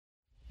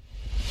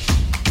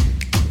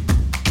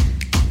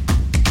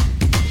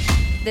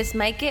This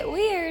might get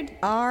weird.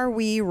 Are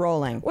we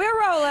rolling?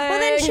 We're rolling. Well,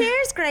 then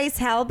cheers, Grace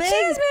Helbig.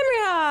 Cheers,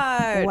 Memory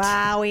Heart.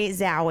 Wowie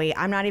zowie.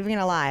 I'm not even going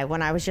to lie.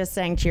 When I was just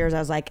saying cheers, I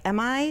was like,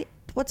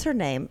 what's her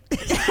name?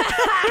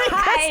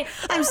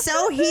 I'm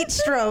so heat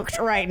stroked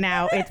right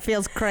now. It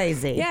feels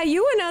crazy. Yeah,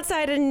 you went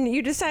outside and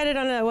you decided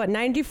on a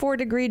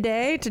 94-degree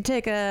day to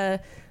take a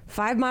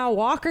 5-mile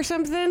walk or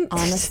something.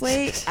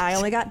 Honestly, I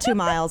only got 2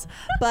 miles,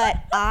 but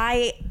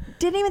I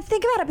didn't even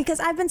think about it because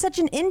I've been such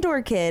an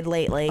indoor kid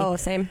lately. Oh,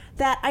 same.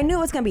 That I knew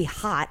it was going to be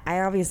hot.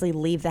 I obviously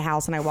leave the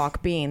house and I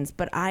walk beans,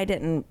 but I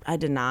did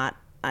not.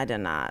 I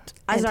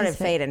started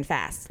fading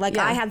fast. Like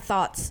I had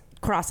thoughts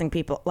crossing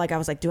people. Like I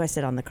was like, do I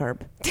sit on the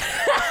curb?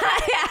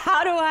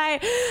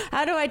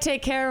 How do I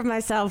take care of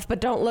myself but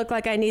don't look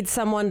like I need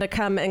someone to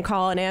come and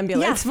call an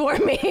ambulance for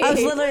me? I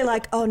was literally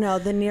like, oh no,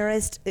 the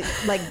nearest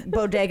like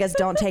bodegas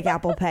don't take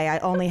Apple Pay. I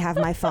only have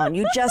my phone.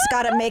 You just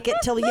got to make it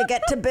till you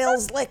get to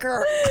Bill's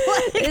Liquor.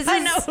 I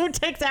know who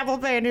takes Apple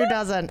Pay and who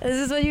doesn't. This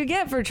is what you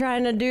get for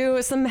trying to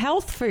do some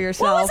health for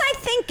yourself. What was I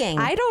thinking?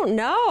 I don't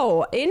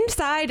know.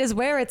 Inside is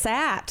where it's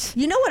at.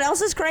 You know what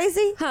else is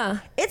crazy? Huh?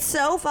 It's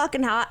so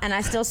fucking hot and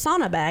I still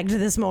sauna bagged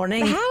this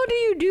morning. How do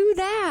you do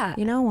that?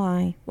 You know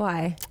why?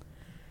 Why?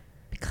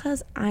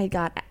 Because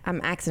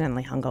I'm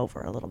accidentally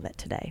hungover a little bit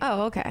today.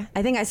 Oh, okay.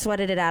 I think I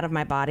sweated it out of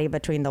my body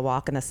between the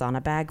walk and the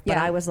sauna bag, but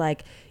Yeah. I was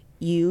like,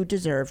 you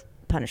deserve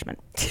punishment.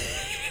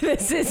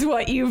 This is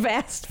what you've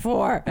asked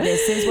for.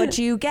 This is what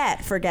you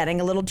get for getting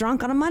a little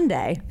drunk on a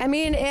Monday. I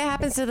mean, it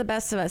happens to the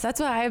best of us. That's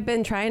why I've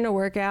been trying to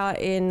work out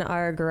in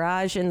our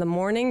garage in the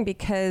morning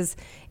because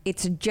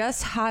it's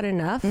just hot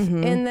enough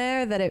in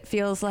there that it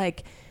feels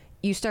like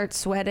you start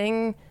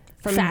sweating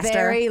from Faster.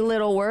 very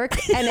little work,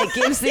 and it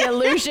gives the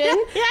illusion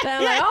that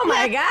I'm like, oh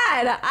my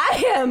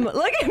God,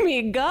 look at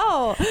me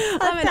go.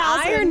 I'm an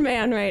Iron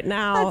Man right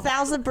now.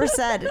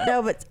 1,000%.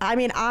 No, but I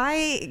mean,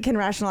 I can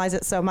rationalize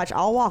it so much.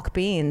 I'll walk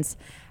beans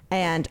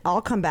and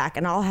I'll come back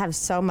and I'll have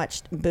so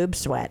much boob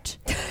sweat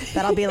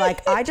that I'll be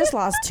like, I just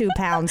lost 2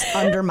 pounds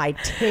under my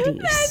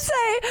titties.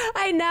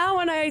 I now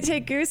when I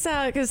take Goose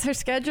out, because her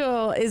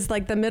schedule is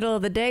like the middle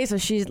of the day, so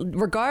she's,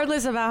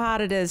 regardless of how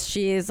hot it is,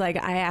 she is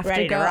like, I have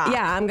Ready to go. to rock.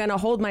 Yeah, I'm gonna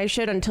hold my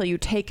shit until you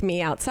take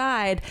me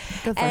outside.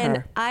 Good for and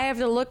her. I have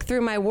to look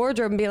through my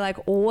wardrobe and be like,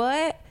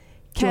 what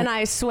can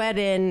I sweat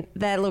in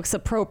that looks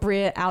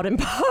appropriate out in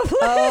public?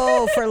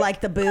 Oh, for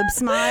like the boob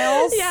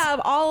smiles? Yeah,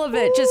 all of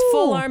it, just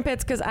full Ooh.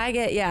 armpits. Because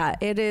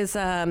it is.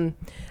 I'm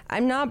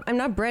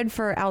not bred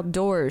for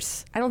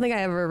outdoors. I don't think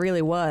I ever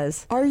really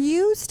was. Are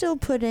you still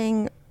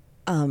putting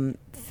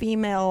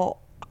female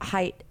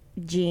height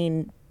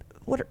jean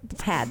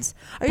pads?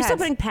 Are you still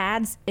Pads. putting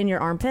pads in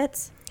your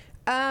armpits?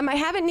 I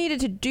haven't needed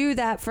to do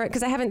that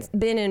because I haven't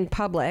been in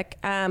public.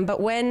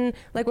 But when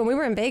we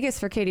were in Vegas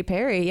for Katy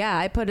Perry, yeah,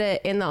 I put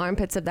it in the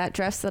armpits of that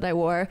dress that I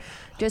wore,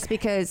 just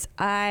because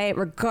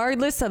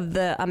regardless of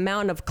the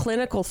amount of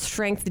clinical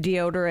strength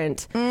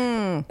deodorant,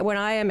 when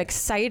I am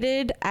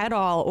excited at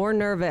all or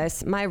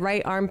nervous, my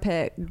right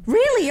armpit.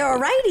 Really? You're a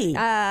righty?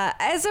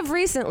 As of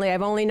recently,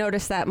 I've only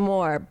noticed that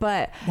more.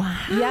 But Wow.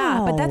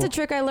 yeah, but that's a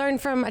trick I learned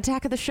from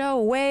Attack of the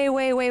Show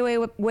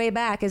way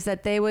back. Is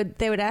that they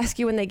would ask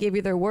you when they gave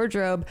you their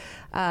wardrobe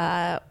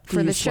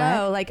for the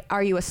show, like,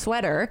 are you a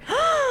sweater?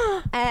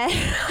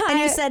 and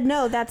you said,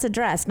 no, that's a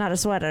dress, not a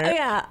sweater.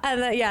 Yeah,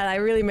 and I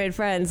really made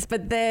friends.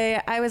 But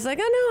I was like,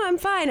 oh no, I'm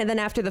fine. And then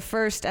after the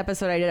first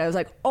episode I did, I was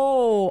like,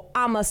 oh,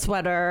 I'm a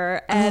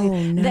sweater.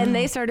 And then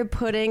they started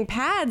putting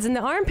pads in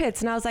the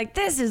armpits, and I was like,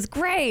 this is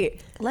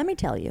great. Let me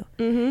tell you,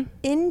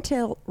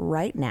 until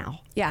right now,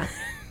 Yeah.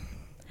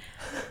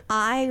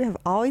 I have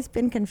always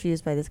been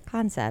confused by this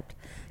concept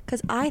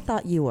because I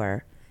thought you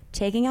were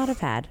taking out a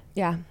pad,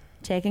 Yeah.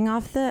 taking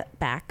off the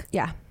back,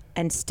 Yeah.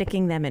 and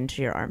sticking them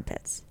into your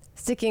armpits.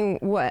 Sticking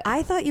what?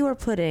 I thought you were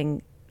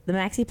putting the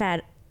maxi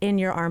pad in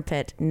your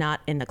armpit, not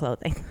in the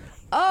clothing.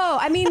 Oh,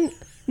 I mean,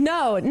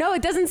 no,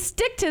 it doesn't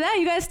stick to that.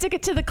 You gotta stick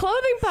it to the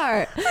clothing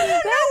part. I don't know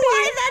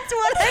why that's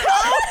what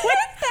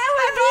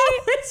I've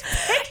always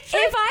pictured.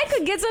 If I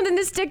could get something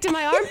to stick to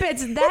my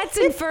armpits, that's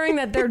inferring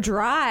that they're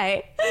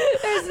dry.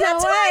 There's no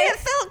That's why way. it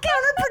felt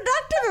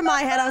counterproductive in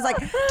my head. I was like,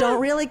 don't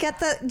really get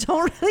the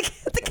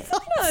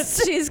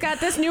concept. She's got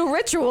this new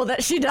ritual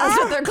that she does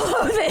with her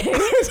clothing.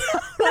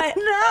 But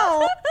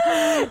No.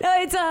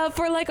 it's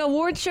for like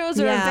award shows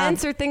or Yeah.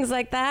 events or things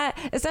like that,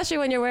 especially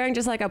when you're wearing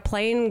just like a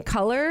plain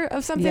color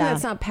of something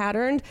that's not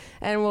patterned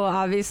and will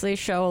obviously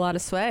show a lot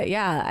of sweat.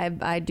 Yeah,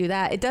 I do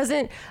that. It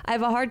doesn't, I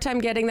have a hard time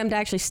getting them to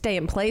actually stay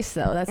in place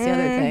though. That's the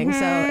other thing.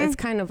 So it's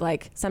kind of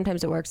like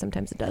sometimes it works,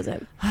 sometimes it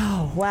doesn't.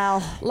 Oh,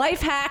 well.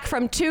 Life hack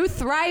from 2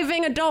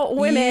 thriving adult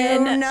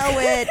women. You know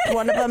it.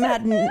 One of them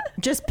had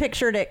just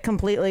pictured it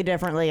completely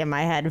differently in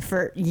my head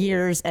for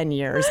years and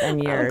years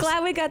and years. I'm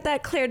glad we got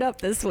that cleared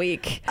up this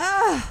week.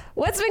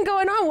 What's been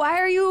going on? Why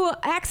are you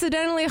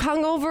accidentally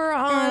hungover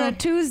on a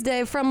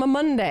Tuesday from a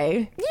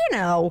Monday? You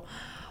know.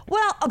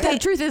 Well, okay. The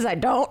truth is I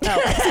don't.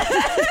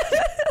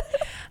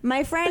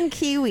 My friend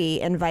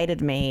Kiwi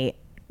invited me.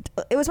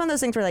 It was one of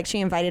those things where like she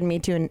invited me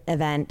to an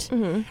event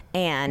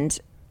and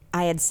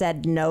I had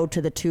said no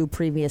to the 2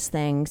 previous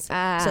things.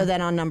 So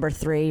then on number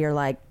 3, you're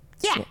like,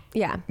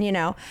 yeah, you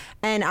know.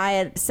 And I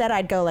had said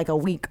I'd go like a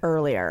week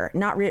earlier,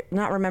 not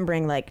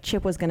remembering like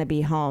Chip was going to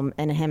be home,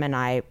 and him and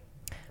I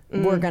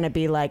were going to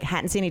be like,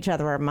 hadn't seen each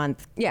other a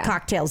month,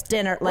 cocktails,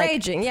 dinner, like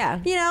raging,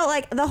 you know,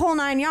 like the whole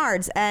 9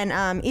 yards.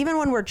 And even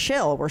when we're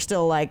chill, we're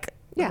still like,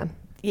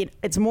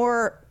 it's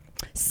more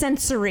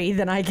sensory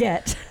than I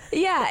get.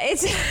 Yeah,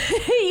 it's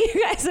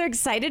you guys are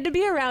excited to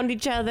be around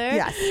each other.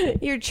 Yes.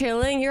 You're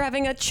chilling. You're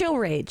having a chill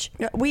rage.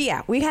 We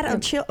had a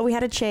chill. We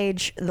had a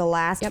change the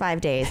last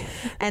 5 days,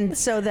 and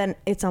so then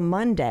it's a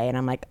Monday, and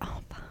I'm like,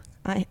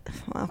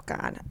 oh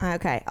God,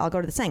 okay, I'll go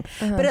to the thing.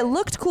 But it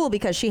looked cool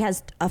because she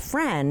has a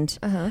friend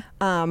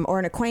or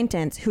an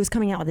acquaintance who's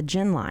coming out with a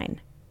gin line.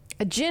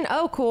 A gin?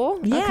 Oh, cool.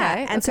 Yeah.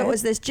 Okay. And so it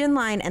was this gin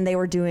line, and they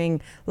were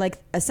doing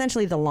like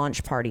essentially the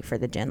launch party for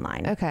the gin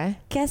line. Okay.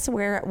 Guess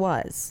where it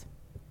was?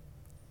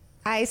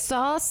 I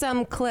saw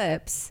some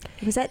clips.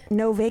 It was at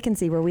No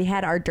Vacancy, where we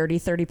had our Dirty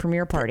 30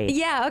 premiere party.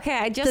 Yeah, okay.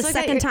 I just the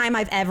second time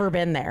I've ever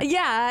been there.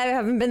 Yeah, I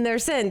haven't been there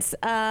since.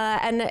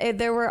 And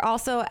there were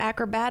also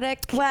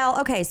acrobatic.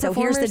 Well, okay, so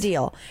performers. here's the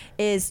deal.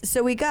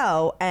 So we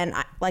go, and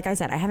like I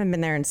said, I haven't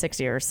been there in 6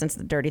 years since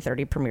the Dirty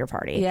 30 premiere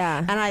party.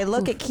 Yeah. And I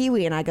look at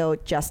Kiwi and I go,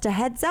 just a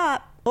heads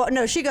up. Well,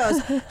 no, she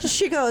goes,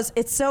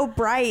 it's so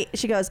bright.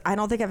 She goes, I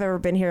don't think I've ever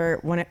been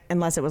here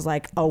unless it was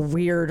like a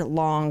weird,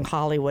 long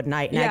Hollywood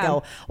night. And I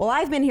go, well,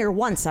 I've been here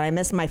once and I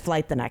missed my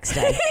flight the next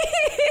day.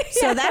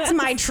 So that's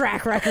my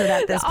track record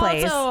at this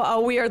place. Also a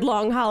weird,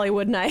 long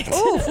Hollywood night.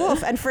 Oof,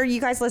 oof. And for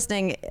you guys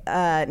listening,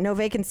 No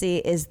Vacancy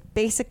is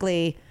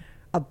basically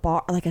a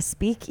bar, like a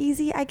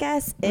speakeasy, I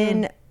guess,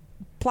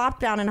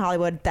 plopped down in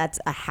Hollywood. That's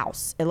a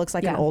house. It looks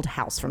like an old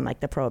house from like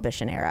the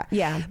Prohibition era.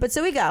 Yeah. But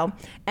so we go,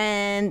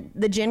 and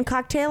the gin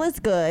cocktail is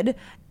good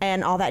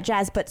and all that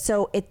jazz. But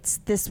so it's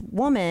this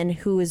woman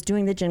who is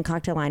doing the gin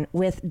cocktail line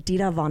with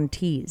Dita Von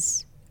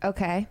Teese.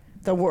 Okay.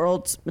 The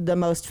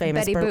most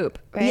famous Betty Boop,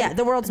 right? Yeah,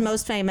 the world's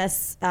most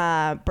famous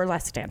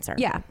burlesque dancer.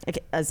 Yeah.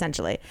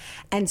 Essentially.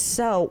 And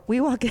so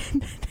we walk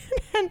in,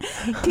 and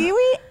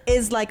Kiwi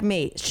is like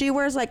me. She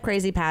wears like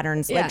crazy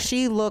patterns. Yeah. Like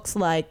she looks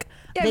like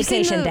Yeah, I've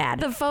seen Vacation Dad.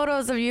 The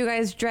photos of you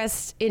guys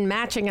dressed in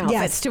matching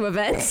outfits to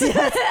events.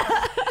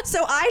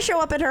 So I show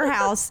up at her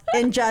house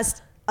in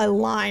just a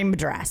lime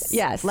dress.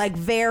 Yes. Like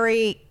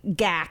very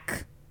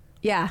GAC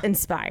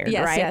inspired,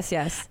 Yes, right?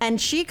 yes. And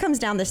she comes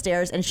down the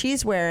stairs and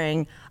she's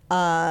wearing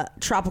a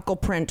tropical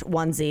print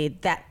onesie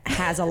that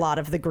has a lot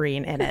of the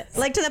green in it.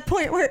 Like to the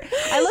point where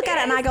I look at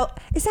it and I go,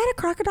 is that a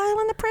crocodile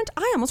in the print?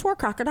 I almost wore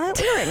crocodile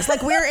earrings.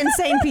 Like we're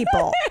insane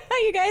people.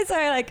 You guys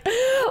are like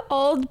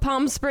old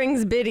Palm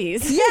Springs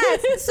biddies.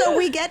 Yes. So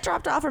we get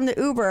dropped off from the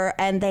Uber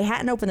and they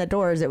hadn't opened the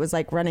doors. It was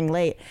like running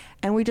late.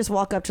 And we just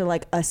walk up to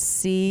like a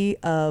sea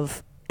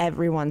of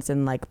everyone's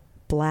in like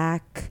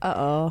black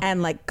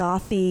and like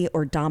gothy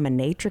or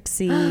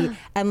dominatrixy.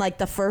 And like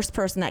the first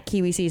person that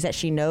Kiwi sees that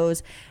she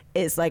knows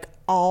is like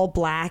all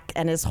black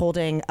and is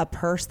holding a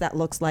purse that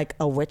looks like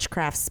a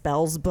witchcraft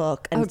spells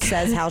book and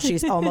says how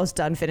she's almost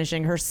done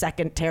finishing her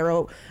second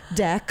tarot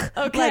deck.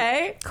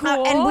 Okay, like,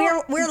 cool. And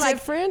we're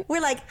different. Like,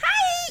 we're like,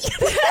 hi.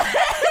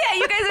 Yeah,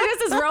 you guys are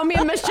just as Romeo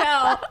and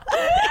Michelle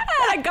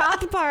at a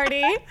goth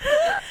party. We're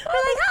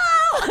like, oh.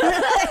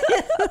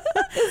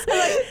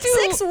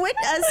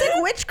 Sick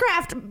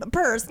witchcraft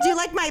purse. Do you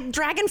like my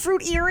dragon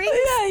fruit earrings?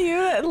 Yeah,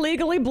 you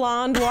legally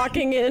blonde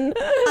walking in.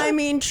 I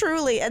mean,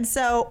 truly. And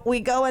so we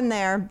go in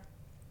there,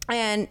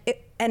 and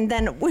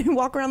then we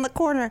walk around the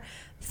corner.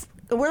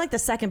 We're like the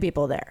second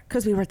people there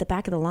because we were at the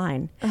back of the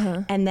line.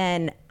 And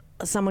then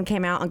someone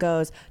came out and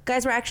goes,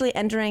 guys, we're actually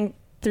entering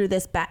through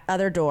this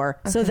other door.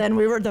 So then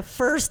we were the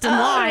first in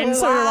line.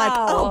 So we're like,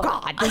 oh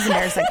God, this is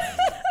embarrassing.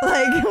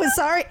 Like,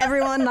 sorry,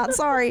 everyone, not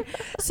sorry.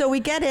 So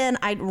we get in,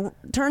 I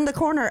turn the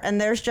corner,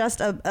 and there's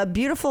just a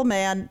beautiful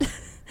man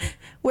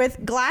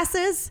with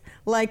glasses,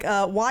 like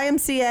a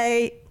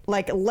YMCA,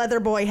 like leather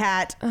boy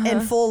hat,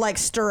 and full like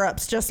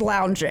stirrups, just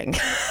lounging.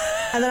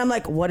 And then I'm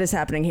like, what is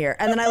happening here?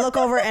 And then I look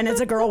over, and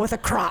it's a girl with a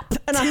crop.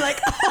 And I'm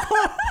like,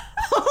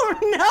 oh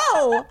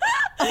no.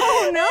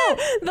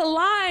 The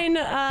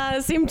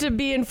line seemed to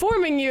be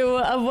informing you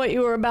of what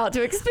you were about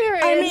to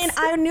experience. I mean,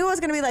 I knew it was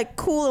going to be like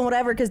cool and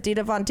whatever because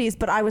Dita Von Teese,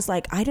 but I was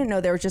like, I didn't know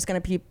there was just going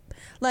to be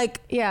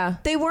like,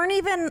 they weren't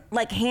even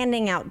like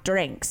handing out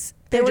drinks.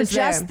 They were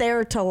just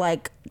there to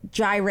like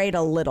gyrate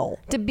a little.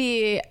 To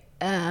be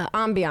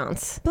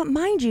ambiance. But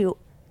mind you,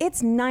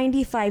 it's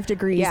 95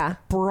 degrees,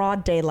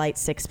 broad daylight,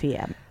 6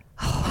 p.m.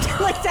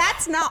 Like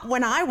that's not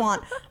when I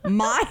want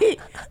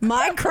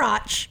my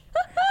crotch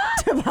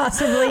to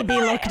possibly be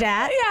looked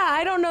at. Yeah,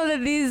 I don't know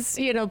that these,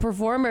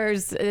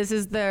 performers, this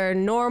is their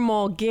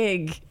normal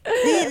gig.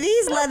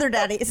 These leather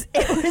daddies,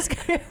 it was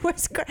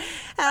great.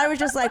 And I was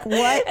just like,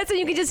 what? And so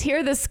you could just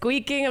hear the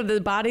squeaking of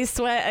the body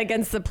sweat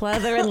against the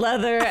pleather and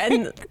leather.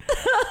 And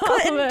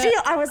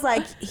I was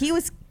like, he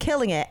was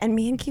killing it. And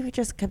me and Kiwi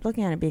just kept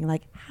looking at it being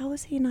like, how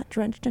is he not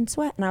drenched in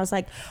sweat? And I was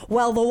like,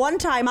 well, the one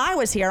time I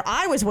was here,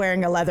 I was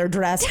wearing a leather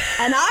dress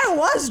and I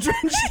was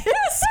drenched in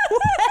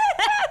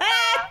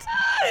sweat.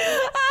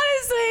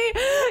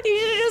 Honestly,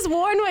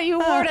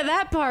 to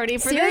that party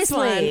for this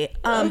one.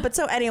 But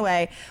so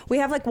anyway, we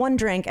have like one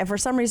drink, and for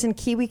some reason,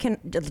 Kiwi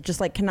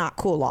cannot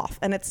cool off,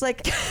 and it's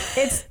like,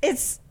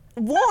 it's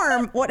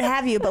warm, what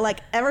have you, but like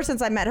ever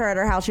since I met her at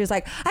her house, she was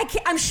like,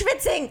 I'm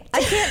schwitzing,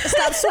 I can't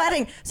stop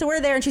sweating. So we're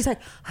there, and she's like,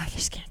 I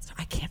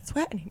can't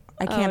sweat anymore.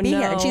 I can't be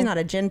here. And she's not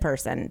a gin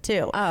person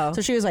too. Oh.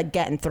 So she was like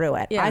getting through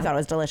it. Yeah. I thought it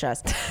was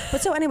delicious.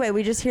 But so anyway,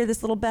 we just hear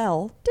this little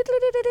bell.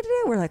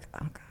 We're like, oh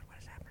God, what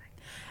is happening?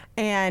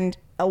 And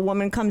a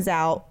woman comes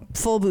out,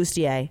 full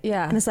bustier.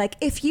 Yeah. And it's like,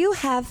 if you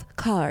have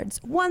cards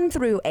 1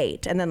 through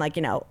 8, and then like,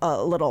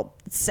 a little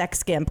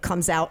sex gimp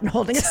comes out and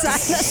holding a sign that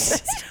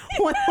says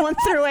 1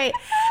 through 8.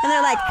 And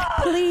they're like,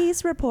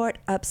 please report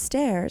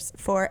upstairs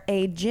for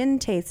a gin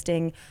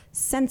tasting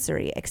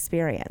sensory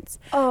experience.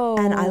 Oh.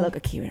 And I look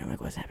at Kiwi and I'm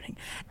like, what's happening?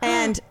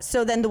 And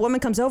so then the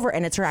woman comes over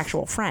and it's her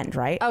actual friend,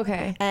 right?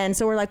 Okay. And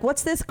so we're like,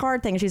 what's this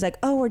card thing? And she's like,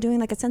 oh, we're doing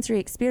like a sensory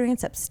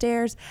experience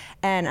upstairs.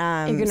 And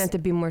You're going to have to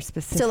be more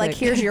specific. so like,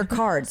 here's your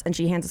cards. And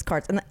she hands us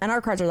cards. And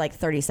our cards are like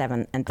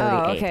 37 and 38.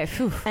 Oh, okay.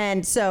 Phew.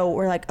 And so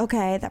we're like,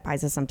 okay, that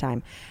buys us some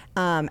time.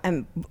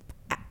 And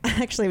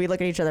actually we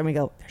look at each other and we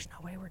go, there's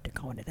no way we're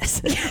going to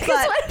this. But,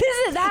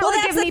 that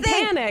would give me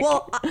panic.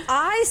 Well,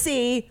 I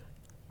see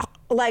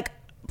like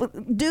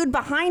dude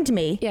behind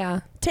me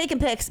taking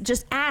pics,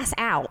 just ass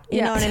out.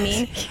 You know what I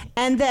mean?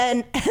 And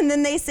then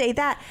they say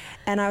that.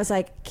 And I was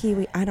like,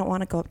 Kiwi, I don't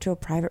want to go up to a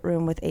private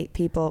room with 8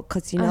 people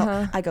because,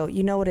 I go,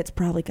 you know what it's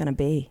probably going to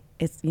be.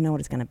 You know what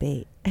it's going to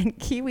be. And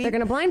Kiwi, they're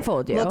going to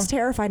blindfold you. Looks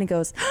terrified and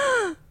goes,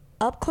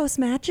 up close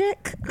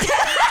magic?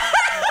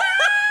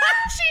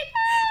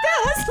 That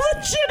was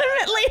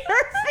legitimately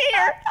her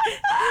fear.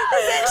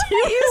 That she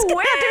was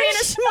going to be in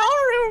a small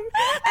room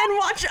and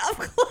watch up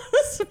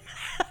close.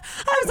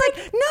 I was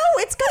like, no,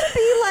 it's going to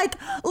be like,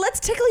 let's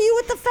tickle you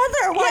with the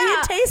feather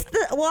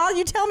while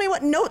you tell me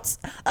what notes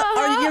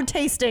are you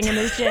tasting in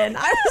this gin.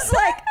 I was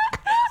like,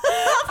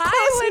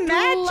 I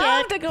would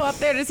love to go up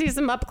there to see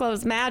some up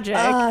close magic.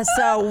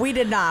 So we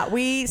did not.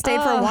 We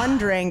stayed for one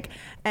drink,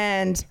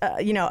 and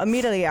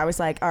immediately I was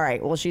like, all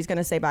right, well, she's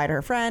gonna say bye to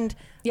her friend.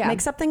 Yeah.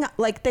 Make something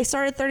like they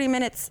started 30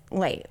 minutes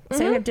late.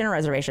 Say we have dinner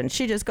reservation.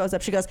 She just goes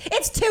up. She goes,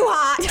 it's too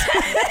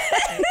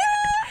hot.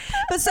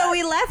 But so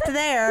we left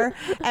there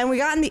and we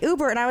got in the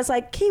Uber and I was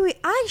like, Kiwi,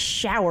 I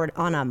showered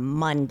on a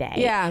Monday.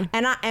 Yeah.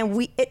 And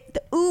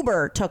the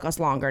Uber took us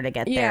longer to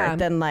get there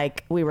than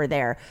like we were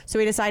there. So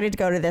we decided to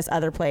go to this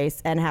other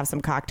place and have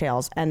some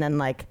cocktails. And then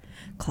like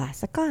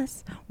classic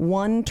us,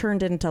 one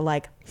turned into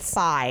like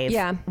 5.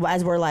 Yeah.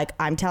 As we're like,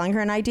 I'm telling her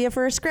an idea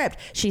for a script.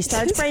 She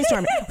starts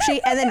brainstorming. She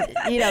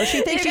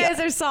thinks you guys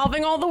are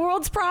solving all the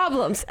world's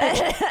problems.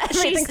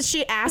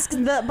 She asks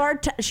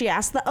she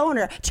asks the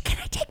owner, can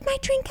I take my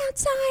drink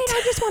outside?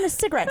 I just want a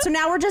cigarette. So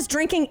now we're just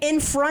drinking in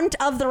front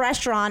of the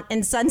restaurant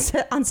on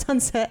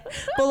Sunset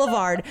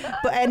Boulevard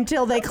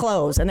until they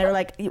close. And they were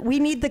like, we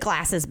need the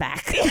glasses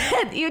back.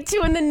 You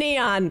two in the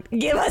neon,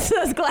 give us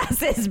those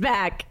glasses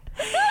back.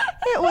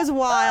 It was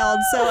wild.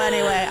 So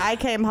anyway, I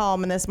came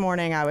home and this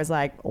morning I was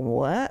like,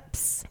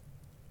 whoops.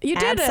 You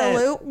did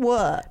Absolute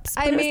whoops.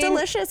 But it was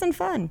delicious and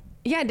fun.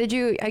 Yeah,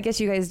 I guess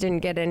you guys didn't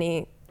get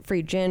any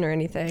free gin or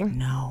anything.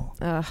 No.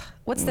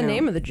 What's the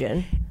name of the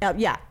gin?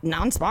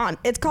 Non-spawn.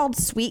 It's called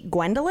Sweet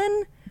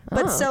Gwendolyn.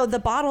 But so the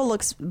bottle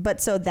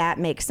so that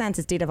makes sense.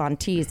 It's Dita Von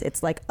Teese.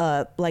 It's like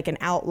an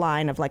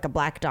outline of like a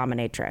black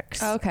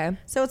dominatrix. Okay.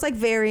 So it's like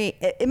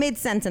it made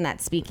sense in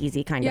that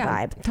speakeasy kind of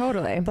vibe.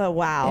 Totally. But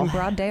wow. In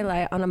broad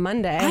daylight on a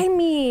Monday. I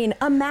mean,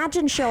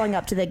 imagine showing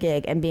up to the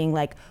gig and being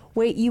like,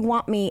 wait, you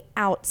want me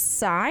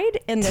outside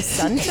in the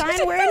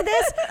sunshine wearing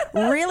this?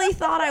 Really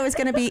thought I was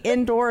going to be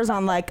indoors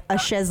on like a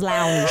chaise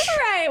lounge.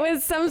 Right,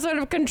 with some sort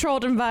of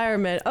controlled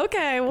environment.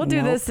 Okay, we'll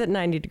do this at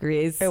 90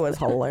 degrees. It was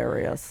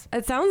hilarious.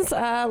 It sounds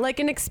like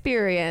an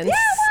experience.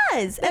 Yeah,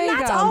 it was. There And you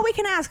that's go. all we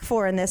can ask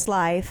for in this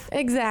life.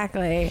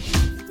 Exactly.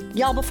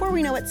 Y'all, before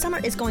we know it,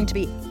 summer is going to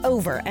be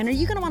over. And are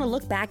you going to want to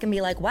look back and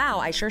be like, wow,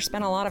 I sure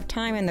spent a lot of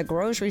time in the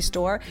grocery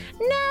store?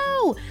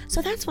 No!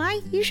 So that's why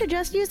you should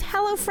just use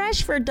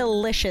HelloFresh for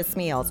delicious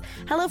meals.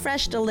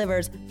 HelloFresh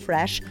delivers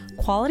fresh,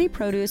 quality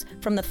produce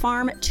from the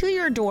farm to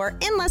your door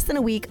in less than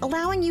a week,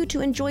 allowing you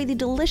to enjoy the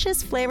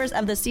delicious flavors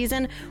of the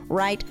season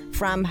right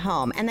from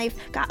home. And they've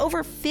got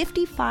over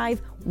 55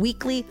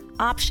 weekly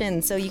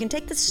options, so you can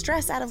take the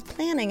stress out of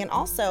planning, and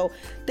also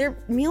their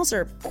meals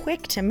are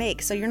quick to make,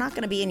 so you're not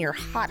going to be in your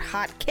hot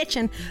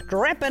kitchen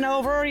dripping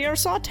over your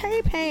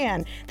saute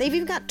pan. They've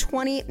even got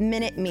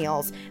 20-minute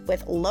meals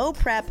with low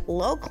prep,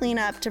 low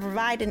cleanup to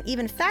provide an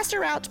even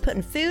faster route to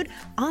putting food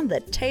on the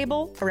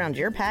table around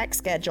your packed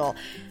schedule.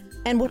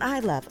 And what I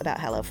love about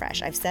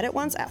HelloFresh, I've said it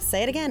once, I'll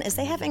say it again, is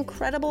they have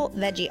incredible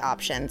veggie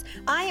options.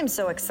 I am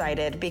so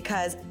excited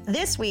because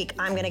this week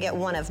I'm going to get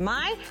one of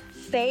my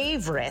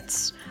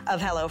favorites of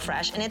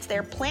HelloFresh, and it's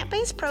their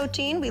plant-based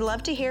protein. We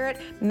love to hear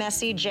it,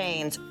 Messy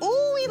Jane's.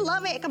 Ooh, we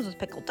love it. It comes with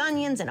pickled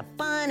onions and a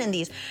bun and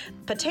these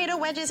potato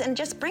wedges, and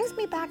just brings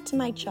me back to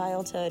my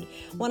childhood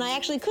when I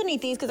actually couldn't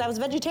eat these because I was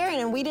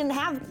vegetarian and we didn't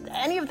have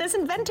any of this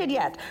invented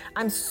yet.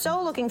 I'm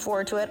so looking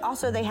forward to it.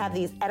 Also, they have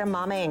these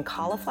edamame and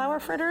cauliflower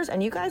fritters,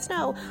 and you guys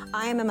know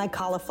I am in my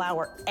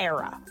cauliflower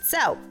era.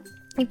 So,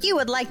 if you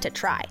would like to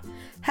try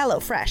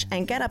HelloFresh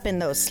and get up in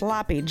those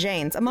sloppy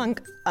Janes among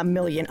a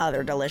million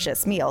other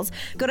delicious meals,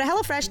 go to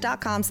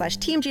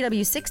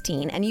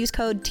HelloFresh.com/TMGW16 and use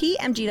code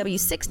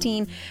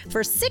TMGW16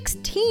 for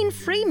 16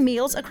 free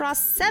meals across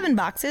 7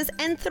 boxes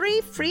and 3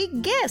 free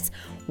gifts.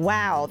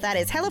 Wow, that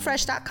is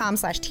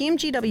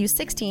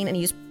HelloFresh.com/TMGW16 and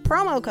use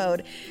promo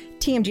code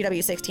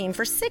TMGW16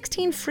 for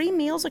 16 free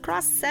meals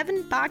across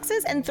 7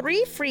 boxes and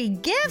 3 free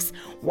gifts.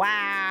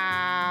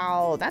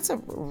 Wow, that's a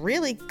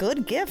really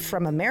good gift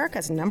from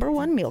America's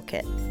 #1 meal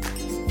kit.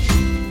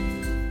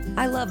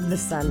 I love the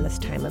sun this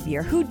time of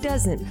year. Who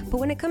doesn't? But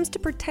when it comes to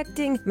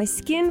protecting my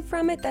skin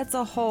from it, that's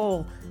a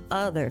whole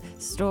other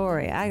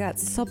story. I got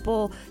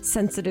supple,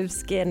 sensitive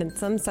skin, and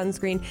some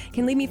sunscreen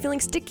can leave me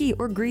feeling sticky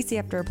or greasy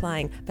after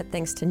applying. But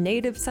thanks to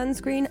Native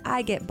sunscreen,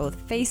 I get both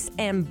face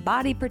and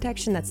body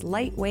protection that's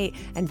lightweight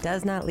and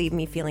does not leave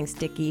me feeling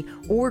sticky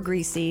or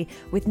greasy.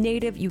 With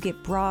Native, you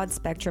get broad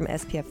spectrum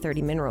SPF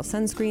 30 mineral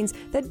sunscreens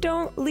that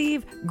don't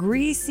leave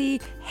greasy,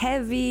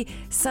 heavy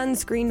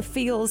sunscreen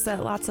feels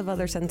that lots of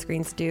other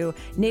sunscreens do.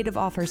 Native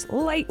offers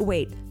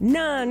lightweight,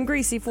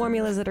 non-greasy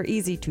formulas that are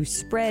easy to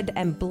spread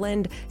and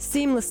blend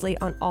seamlessly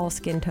on all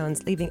skin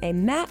tones, leaving a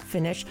matte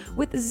finish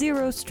with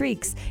 0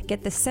 streaks.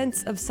 Get the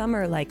scents of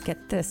summer like,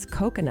 get this,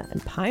 coconut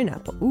and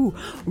pineapple, ooh,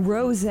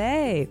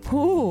 rosé,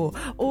 ooh.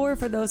 Or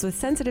for those with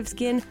sensitive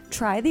skin,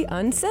 try the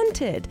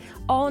unscented.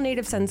 All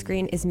Native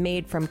sunscreen is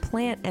made from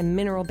plant and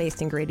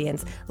mineral-based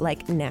ingredients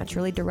like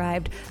naturally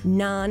derived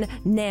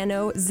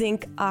non-nano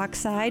zinc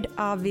oxide,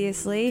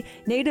 obviously.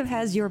 Native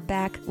has your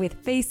back with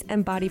face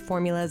and body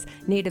formulas.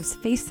 Native's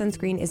face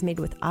sunscreen is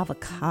made with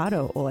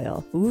avocado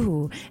oil,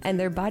 ooh, and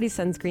their body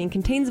sunscreen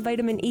contains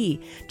vitamin E.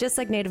 Just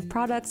like Native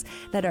products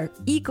that are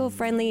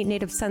eco-friendly,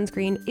 Native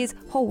sunscreen is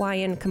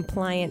Hawaiian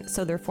compliant,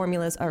 so their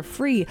formulas are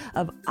free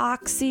of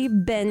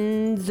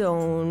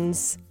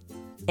oxybenzones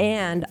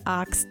and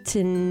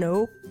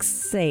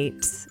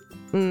octinoxate.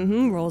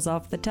 Rolls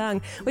off the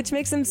tongue, which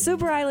makes them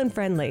super island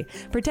friendly.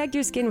 Protect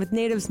your skin with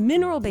Native's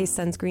mineral-based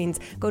sunscreens.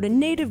 Go to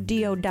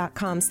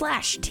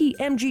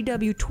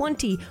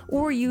nativedeo.com/TMGW20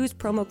 or use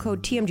promo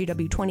code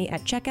TMGW20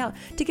 at checkout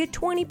to get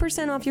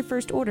 20% off your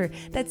first order.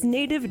 That's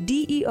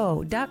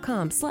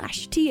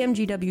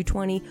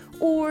nativedeo.com/TMGW20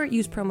 or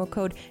use promo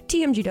code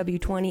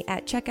TMGW20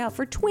 at checkout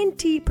for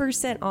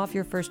 20% off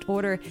your first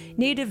order.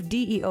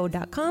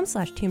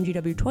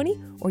 nativedeo.com/TMGW20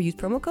 or use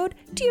promo code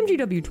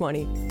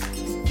TMGW20.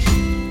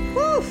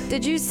 Woo.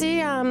 Did you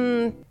see,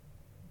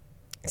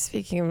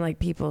 speaking of like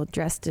people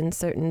dressed in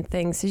certain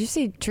things, did you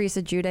see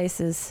Teresa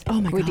Giudice's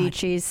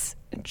Giudice's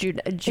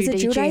Giudice? Is it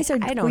Giudice or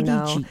I don't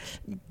know.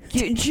 Giudice.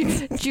 You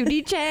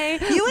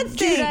would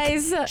think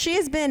Giudice. she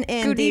has been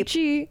in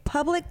the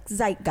public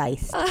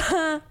zeitgeist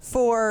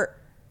for,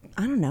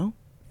 I don't know,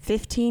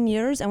 15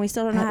 years, and we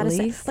still don't know how to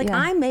say. Like,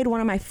 I made one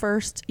of my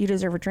first You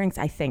Deserve a Drinks,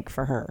 I think,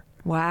 for her.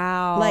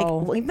 Wow. Like,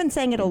 we've been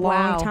saying it a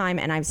long time,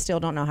 and I still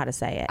don't know how to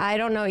say it. I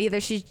don't know either.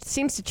 She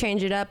seems to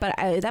change it up, but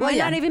that might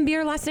not even be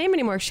her last name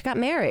anymore. She got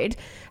married,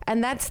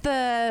 and that's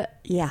the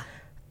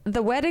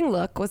wedding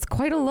look was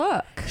quite a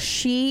look.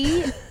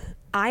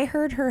 I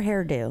heard her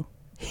hairdo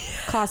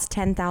cost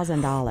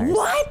 $10,000.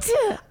 What?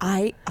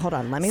 Hold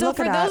on, let me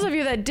look it up. So for those of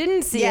you that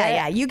didn't see it,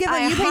 I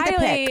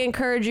highly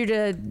encourage you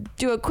to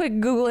do a quick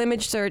Google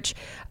image search.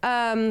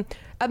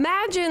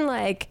 Imagine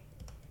like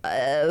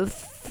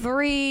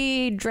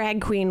 3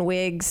 drag queen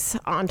wigs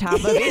on top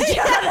of each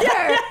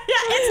other.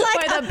 It's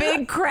like with a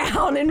big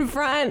crown in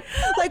front.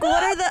 Like,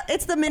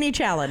 it's the mini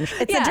challenge.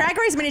 It's the Drag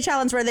Race mini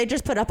challenge where they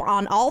just put up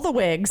on all the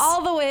wigs.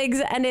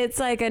 And it's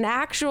like an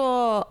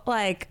actual,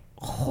 like,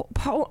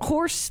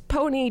 horse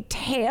pony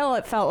tail,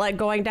 it felt like,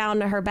 going down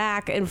to her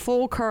back in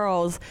full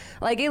curls.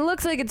 Like, it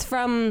looks like it's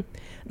from,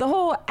 the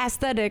whole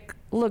aesthetic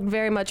looked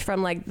very much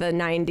from like the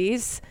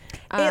 90s.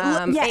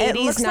 80s, it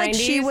looks 90s. like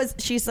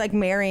she's like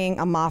marrying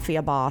a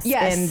mafia boss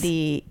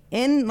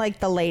in like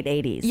the late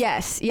 80s.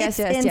 Yes, it's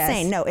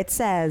insane. No, it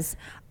says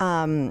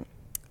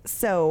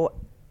so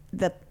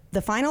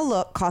the final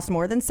look cost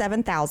more than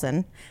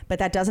 $7,000, but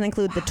that doesn't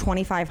include the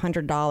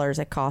 $2,500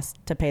 it costs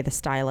to pay the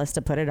stylist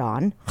to put it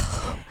on.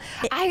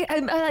 I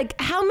like,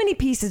 how many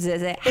pieces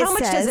is it? How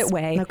much does it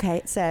weigh? Okay,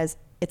 it says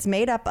it's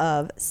made up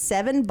of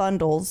 7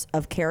 bundles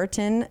of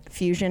keratin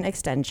fusion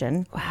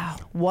extension. Wow.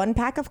 1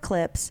 pack of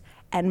clips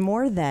and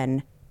more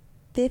than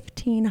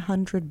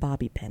 1,500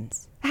 bobby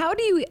pins. How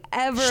do you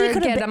ever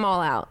get them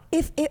all out?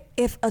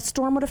 If a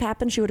storm would have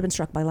happened, she would have been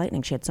struck by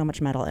lightning. She had so much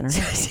metal in her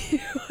head.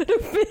 She would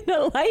have been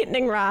a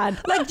lightning rod.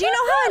 Like, do you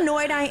know how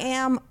annoyed I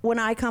am when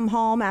I come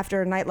home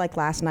after a night like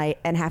last night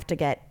and have to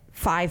get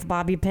 5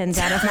 bobby pins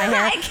out of my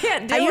hair. I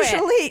can't do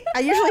it. I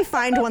usually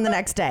find one the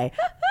next day.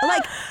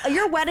 Like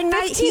your wedding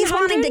night, he's 1,500?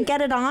 wanting to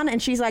get it on,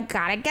 and she's like,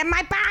 "Gotta get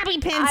my bobby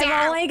pins out."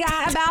 I've only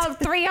got about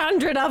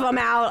 300 of them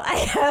out. I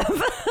have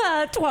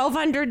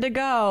 1,200 to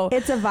go.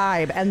 It's a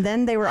vibe. And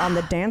then they were on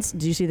the dance.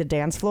 Did you see the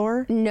dance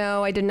floor?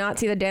 No, I did not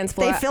see the dance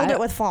floor. They filled it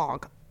with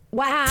fog.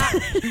 Wow.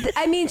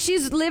 I mean,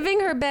 she's living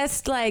her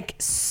best, like,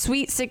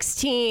 sweet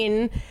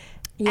 16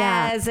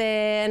 as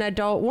an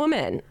adult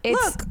woman.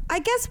 Look, I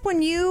guess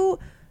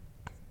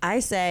I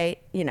say,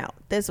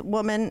 this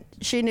woman,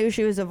 she knew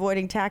she was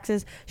avoiding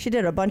taxes. She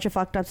did a bunch of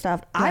fucked up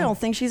stuff. I don't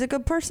think she's a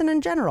good person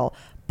in general.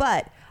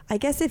 But I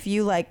guess if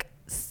you,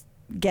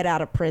 get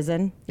out of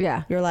prison,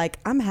 you're like,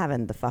 I'm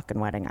having the fucking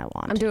wedding I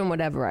want. I'm doing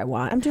whatever I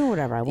want.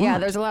 Yeah,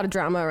 there's a lot of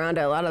drama around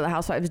it. A lot of the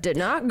housewives did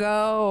not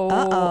go.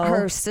 Uh-oh.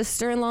 Her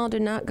sister-in-law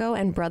did not go,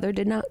 and brother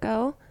did not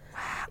go.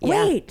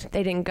 Wait. Yeah,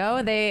 they didn't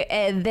go.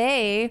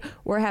 They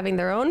were having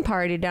their own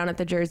party down at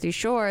the Jersey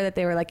Shore that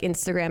they were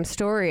Instagram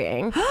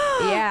storying.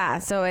 Yeah,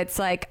 so it's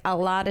a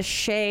lot of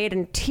shade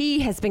and tea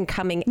has been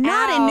coming out.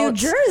 Not in New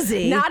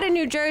Jersey. Not in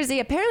New Jersey.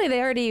 Apparently,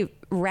 they already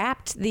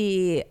wrapped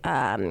the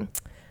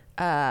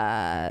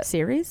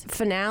series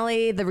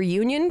finale, the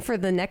reunion for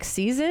the next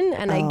season,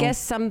 and I guess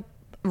some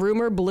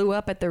rumor blew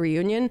up at the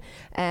reunion,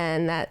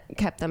 and that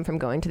kept them from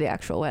going to the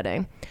actual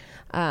wedding.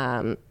 So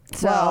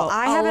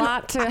I a haven't-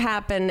 lot to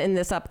happen in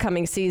this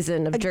upcoming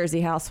season of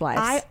Jersey Housewives.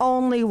 I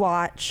only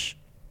watch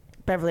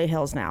Beverly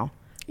Hills now,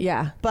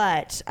 yeah.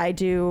 but I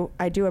do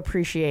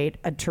appreciate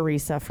a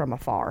Teresa from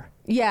afar.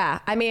 Yeah.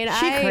 I mean,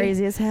 She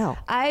crazy as hell.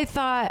 I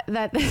thought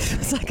that this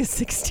was a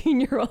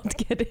 16-year-old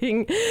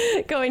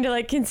going to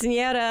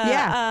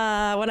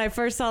quinceañera. When I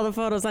first saw the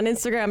photos on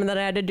Instagram, and then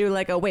I had to do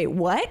wait,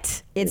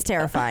 what? It's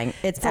terrifying.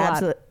 It's a lot.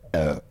 absolutely.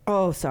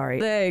 Oh, sorry.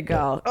 There you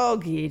go. Oh,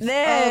 geez.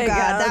 There oh, you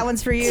God. go. That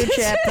one's for you,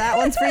 Chip. That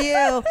one's for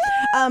you.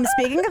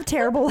 Speaking of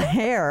terrible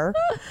hair,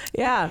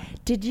 Yeah.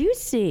 did you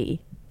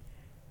see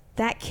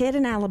that kid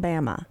in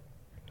Alabama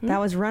that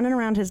was running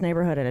around his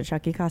neighborhood in a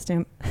Chucky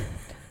costume?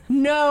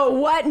 No,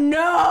 what?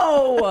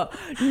 No,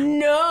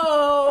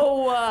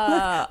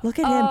 no. Look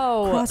at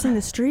him crossing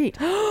the street.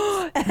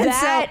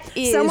 That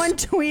is someone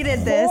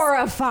tweeted this.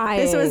 horrifying.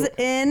 This was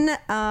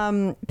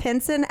in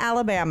Pinson,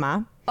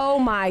 Alabama. Oh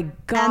my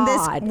God. And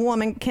this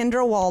woman,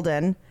 Kendra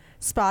Walden,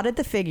 spotted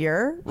the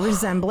figure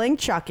resembling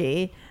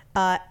Chucky,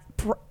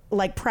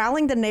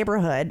 prowling the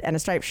neighborhood in a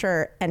striped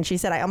shirt. And she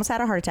said, I almost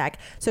had a heart attack.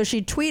 So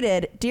she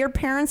tweeted, "Dear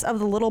parents of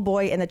the little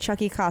boy in the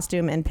Chucky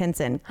costume in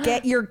Pinson,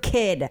 get your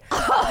kid."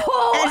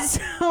 Oh, And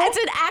so- it's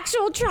an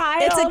actual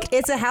child.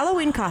 It's a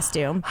Halloween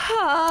costume,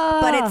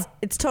 but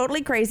it's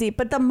totally crazy.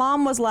 But the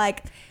mom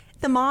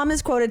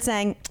is quoted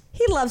saying,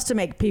 "He loves to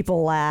make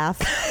people laugh."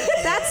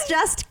 That's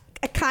just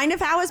kind of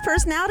how his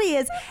personality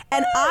is.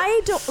 And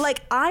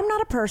I'm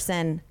not a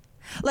person.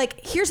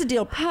 Here's the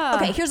deal.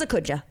 Okay, here's a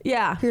could ya.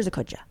 Yeah. Here's a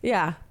could ya.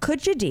 Yeah.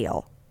 Could you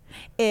deal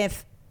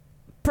if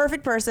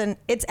perfect person,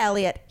 it's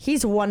Elliot.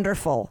 He's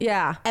wonderful.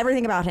 Yeah.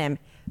 Everything about him.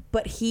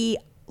 But he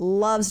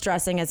loves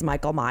dressing as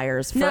Michael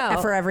Myers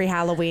for every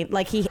Halloween.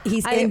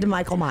 He's into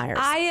Michael Myers.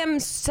 I am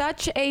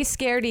such a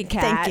scaredy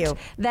cat. Thank you.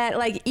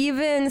 That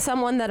even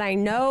someone that I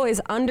know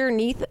is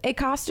underneath a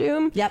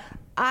costume. Yep.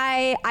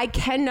 I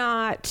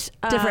cannot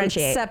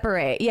Differentiate.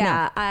 separate.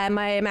 Yeah.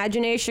 My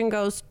imagination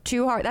goes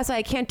too hard. That's why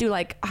I can't do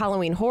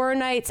Halloween horror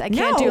nights. I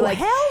can't do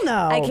hell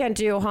no. I can't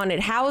do haunted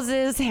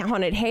houses,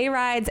 haunted hay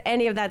rides,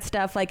 any of that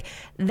stuff.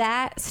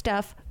 That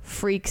stuff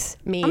freaks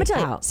me I'm gonna tell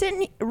you, out.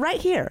 sitting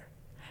right here,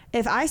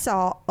 if I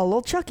saw a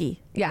little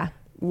Chucky Yeah.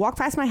 walk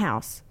past my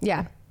house,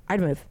 Yeah. I'd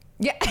move.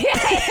 Yeah.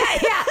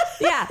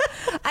 Yeah.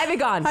 I'd be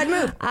gone. I'd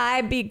move.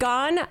 I'd be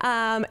gone.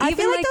 I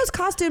feel like those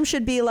costumes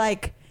should be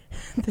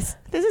this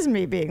is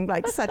me being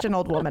such an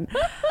old woman.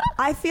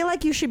 I feel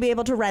like you should be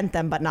able to rent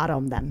them but not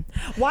own them.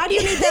 Why do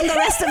you need them the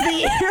rest of the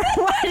year?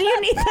 Why do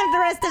you need them the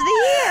rest of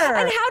the year?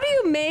 And how do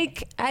you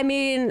make,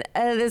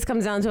 this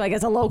comes down to, I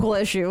guess, a local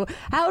issue.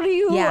 How do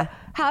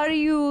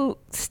you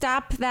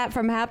stop that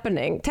from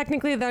happening?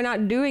 Technically, they're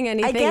not doing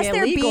anything I guess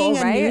they're illegal, being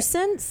right? a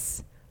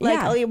nuisance.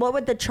 Yeah. What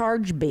would the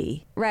charge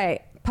be?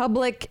 Right.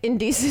 Public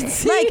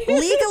indecency.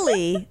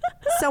 Legally,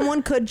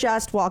 someone could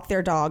just walk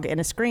their dog in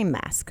a Scream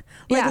mask.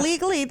 Yeah.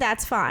 Legally,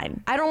 that's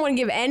fine. I don't want to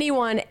give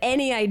anyone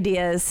any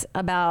ideas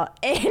about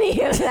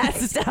any of that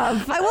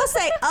stuff. I will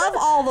say, of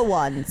all the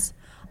ones,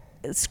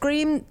 the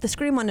Scream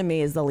one to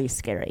me is the least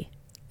scary.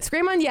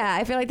 Scream on, yeah.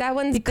 I feel like that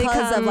one's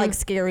Because of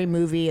scary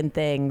movie and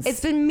things. It's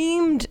been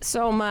memed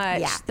so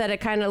much Yeah. that it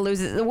kind of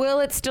loses.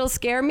 Will it still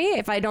scare me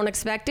if I don't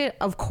expect it?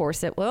 Of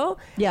course it will.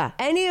 Yeah.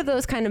 Any of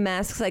those kind of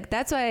masks,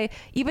 that's why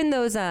even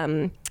those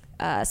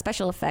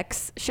special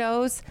effects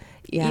shows,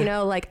 Yeah.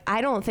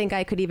 I don't think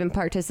I could even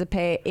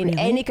participate in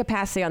any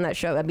capacity on that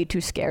show. I'd be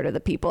too scared of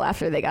the people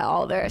after they got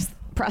all their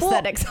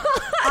prosthetics.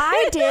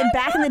 I did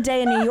back in the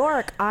day in New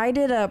York. I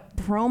did a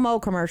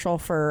promo commercial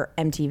for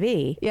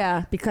MTV.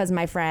 Yeah. Because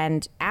my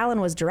friend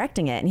Alan was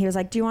directing it, and he was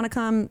like, "Do you want to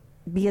come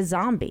be a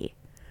zombie?"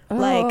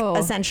 Oh.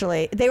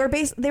 Essentially, they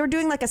were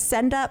doing a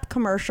send up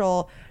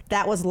commercial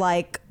that was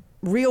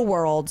real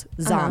world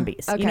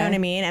zombies. You know Okay. what I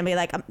mean? And be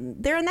like,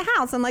 they're in the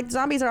house and like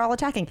zombies are all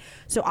attacking.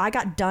 So I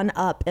got done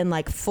up in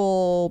like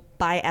full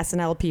by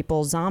SNL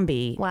people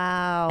zombie.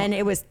 Wow. And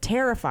it was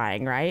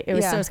terrifying, right? It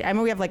was Yeah. so scary. I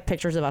mean, we have like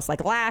pictures of us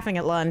like laughing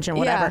at lunch and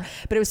whatever, Yeah.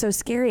 but it was so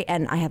scary.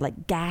 And I had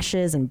like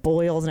gashes and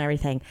boils and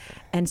everything.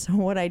 And so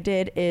what I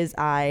did is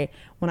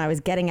when I was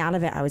getting out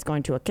of it, I was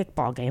going to a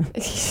kickball game or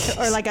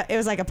it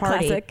was like a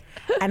party. Classic.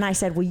 And I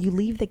said, will you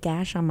leave the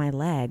gash on my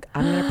leg?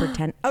 I'm going to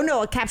pretend. Oh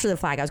no, capture the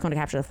flag. I was going to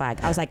capture the flag.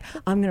 I was like,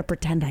 I'm going to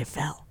pretend I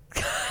fell.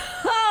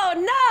 Oh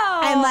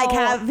no! And like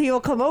have people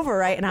come over,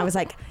 right? And I was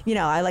like,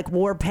 I like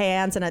wore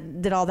pants and I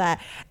did all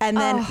that. And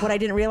then what I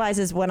didn't realize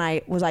is when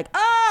I was like,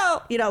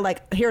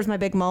 like here's my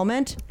big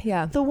moment.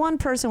 Yeah. The one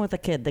person with the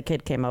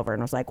kid came over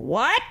and was like,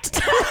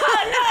 what?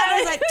 I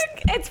was like,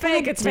 it's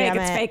fake. It's fake.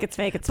 damn It's it. fake. It's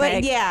fake. It's But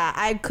fake. yeah,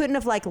 I couldn't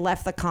have like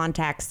left the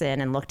contacts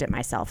in and looked at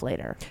myself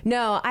later.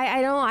 No,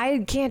 I don't. I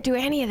can't do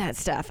any of that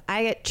stuff.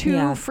 I get too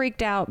Yeah.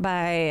 freaked out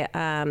by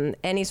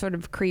any sort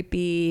of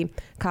creepy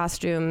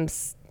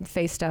costumes,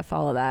 face stuff,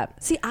 all of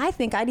that. See, I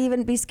think I'd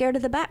even be scared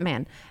of the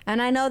Batman.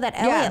 And I know that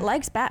Elliot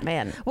likes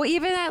Batman. Well,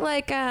 even at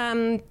like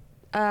when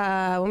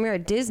we were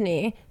at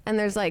Disney and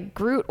there's like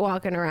Groot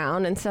walking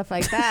around and stuff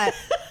like that,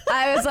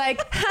 I was like,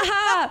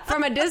 haha,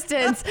 from a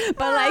distance.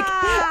 But like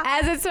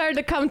as it started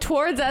to come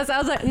towards us, I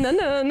was like, no.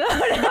 And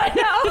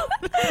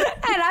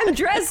I'm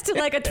dressed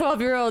like a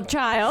 12-year-old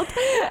child.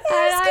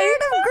 You're scared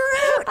of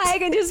Groot. I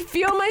can just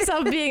feel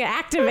myself being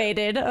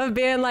activated of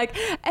being like,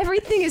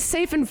 everything is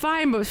safe and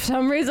fine, but for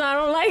some reason I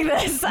don't like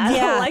this. I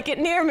Yeah. don't like it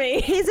near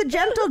me. He's a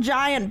gentle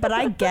giant, but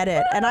I get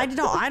it. And I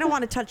don't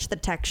want to touch the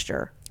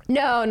texture.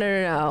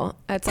 No.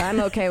 I'm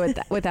okay with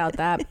that, without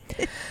that.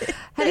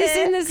 Have you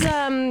seen this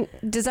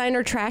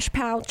designer trash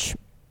pouch?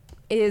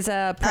 Is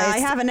priced. I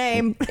have a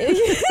name.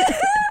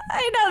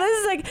 I know, this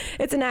is like,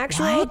 it's an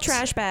actual What?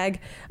 trash bag,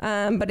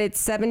 but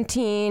it's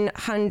 $1,700,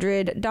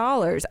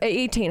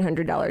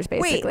 $1,800 basically.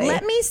 Wait,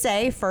 let me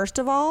say, first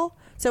of all,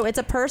 so it's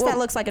a purse that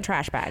looks like a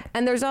trash bag.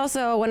 And there's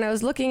also, when I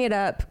was looking it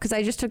up, because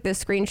I just took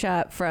this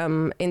screenshot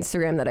from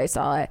Instagram that I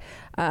saw it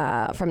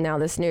from Now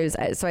This News,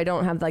 so I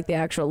don't have like the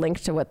actual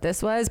link to what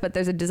this was, but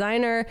there's a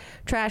designer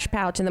trash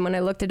pouch, and then when I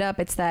looked it up,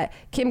 it's that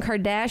Kim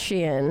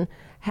Kardashian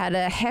had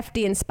a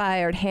Hefty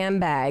inspired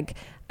handbag,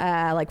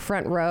 like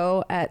front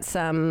row at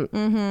some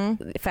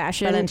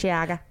fashion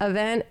Balenciaga.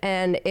 event,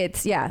 and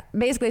it's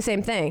basically the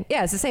same thing.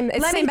 Yeah, it's the same.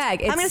 It's the same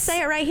bag. I'm going to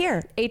say it right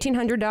here.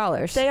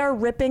 $1,800. They are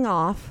ripping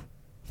off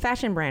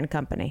fashion brand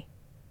company.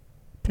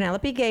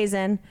 Penelope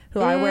Gazin, who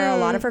I wear a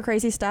lot of her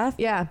crazy stuff.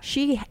 Yeah.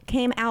 She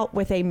came out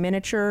with a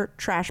miniature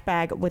trash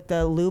bag with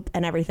the loop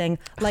and everything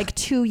like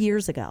 2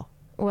 years ago.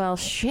 Well,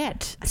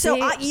 shit. So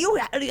See? you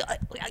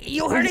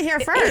heard it here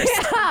first.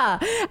 Yeah.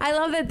 I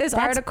love that this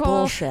That's article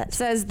bullshit.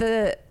 says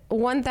the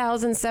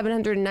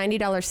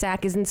 $1,790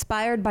 sack is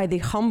inspired by the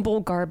humble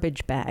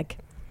garbage bag.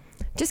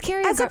 Just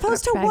carry As a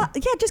opposed to garbage bag.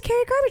 what? Yeah, just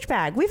carry a garbage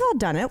bag. We've all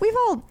done it. We've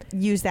all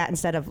used that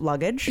instead of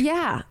luggage.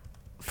 Yeah.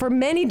 For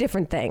many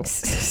different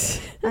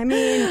things. I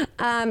mean,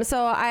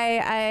 So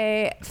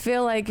I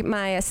feel like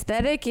my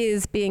aesthetic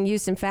is being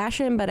used in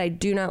fashion, but I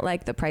do not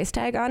like the price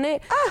tag on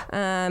it.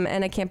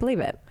 And I can't believe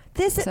it.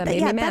 So it made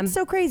me mad. that's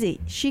so crazy.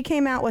 She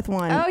came out with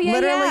one Oh, yeah,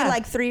 literally yeah.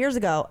 like 3 years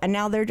ago, and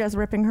now they're just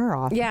ripping her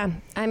off. Yeah.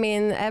 I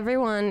mean,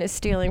 everyone is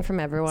stealing from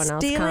everyone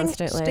else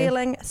constantly.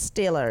 Stealing,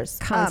 stealers.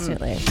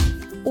 Constantly.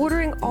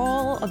 Ordering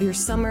all of your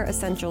summer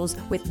essentials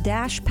with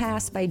Dash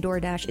Pass by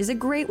DoorDash is a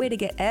great way to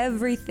get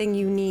everything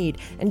you need.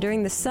 And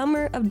during the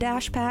summer of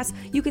Dash Pass,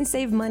 you can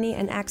save money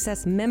and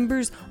access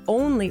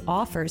members-only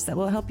offers that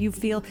will help you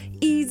feel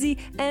easy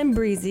and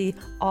breezy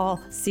all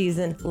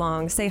season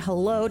long. Say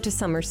hello to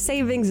summer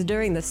savings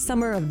during the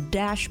summer of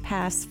Dash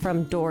Pass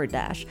from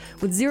DoorDash.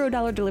 With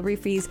 $0 delivery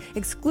fees,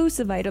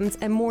 exclusive items,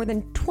 and more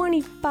than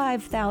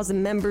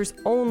 25,000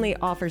 members-only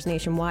offers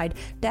nationwide,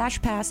 Dash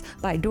Pass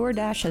by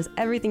DoorDash has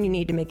everything you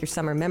need to make your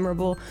summer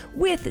memorable.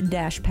 With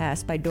Dash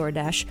Pass by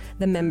DoorDash,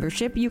 the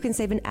membership, you can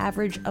save an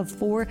average of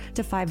 $4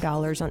 to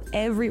 $5 on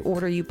every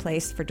order you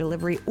place for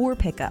delivery or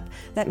pickup.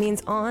 That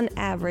means on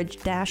average,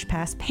 Dash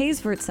Pass pays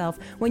for itself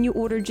when you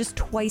order just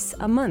twice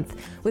a month.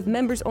 With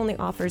members-only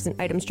offers and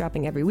items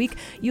dropping every week,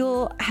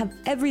 you'll have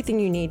everything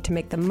you need to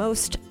make the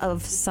most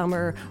of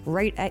summer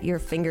right at your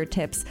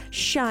fingertips.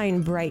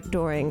 Shine bright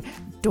during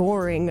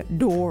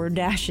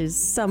DoorDash's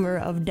Summer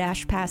of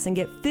Dash Pass and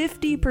get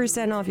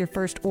 50% off your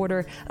first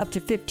order up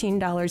to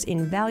 $15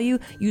 in value.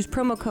 Use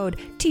promo code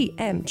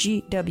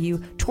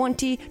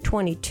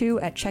TMGW2022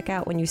 at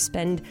checkout when you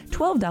spend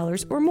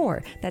 $12 or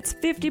more. That's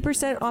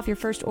 50% off your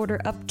first order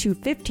up to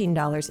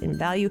 $15 in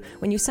value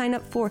when you sign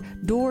up for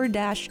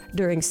DoorDash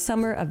during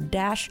Summer of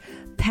Dash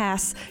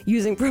Pass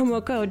using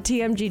promo code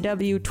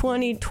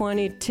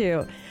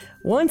TMGW2022.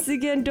 Once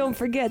again, don't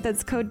forget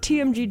that's code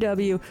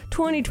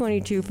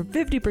TMGW2022 for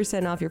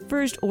 50% off your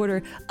first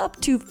order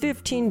up to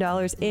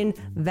 $15 in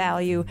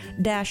value.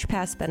 Dash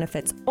Pass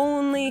benefits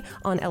only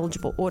on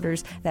eligible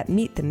orders that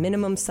meet the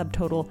minimum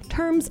subtotal.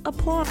 Terms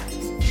apply.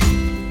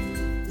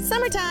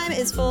 Summertime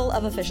is full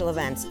of official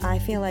events. I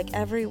feel like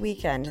every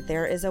weekend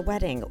there is a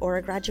wedding or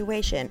a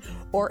graduation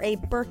or a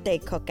birthday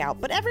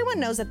cookout, but everyone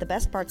knows that the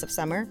best parts of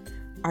summer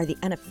are the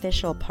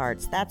unofficial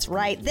parts. That's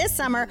right. This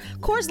summer,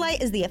 Coors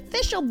Light is the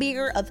official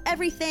beer of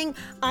everything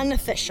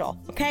unofficial.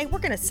 Okay? We're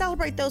going to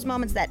celebrate those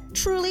moments that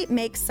truly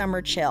make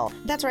summer chill.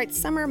 That's right.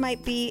 Summer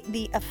might be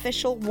the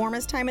official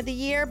warmest time of the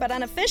year, but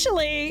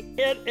unofficially,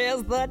 it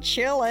is the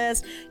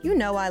chillest. You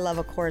know I love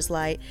a Coors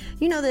Light.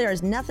 You know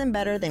there's nothing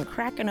better than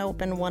cracking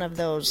open one of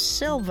those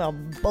silver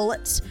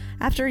bullets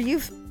after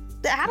you've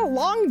had a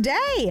long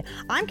day.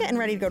 I'm getting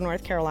ready to go to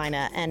North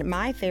Carolina, and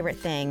my favorite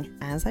thing,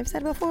 as I've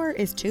said before,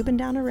 is tubing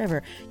down a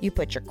river. You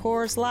put your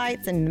Coors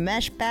Lights in the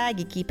mesh bag,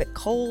 you keep it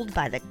cold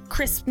by the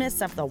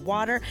crispness of the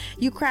water.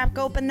 You crack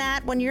open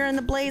that when you're in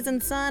the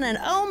blazing sun, and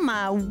oh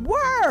my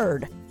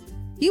word,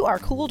 you are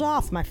cooled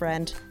off, my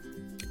friend.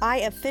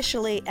 I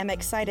officially am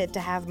excited to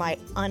have my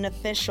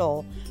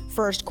unofficial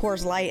first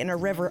Coors Light in a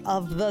river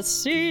of the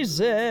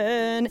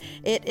season.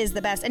 It is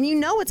the best, and you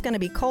know it's going to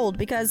be cold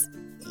because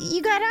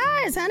you got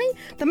eyes, honey.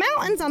 The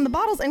mountains on the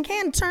bottles and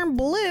can turn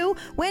blue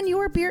when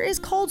your beer is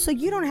cold, so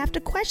you don't have to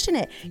question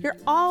it. You're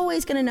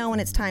always going to know when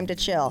it's time to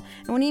chill.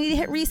 And when you need to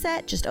hit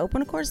reset, just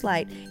open a Coors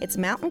Light. It's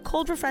mountain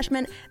cold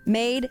refreshment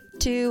made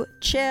to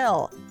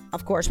chill.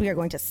 Of course, we are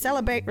going to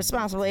celebrate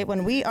responsibly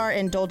when we are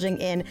indulging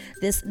in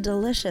this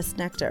delicious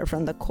nectar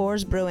from the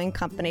Coors Brewing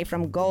Company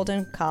from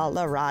Golden,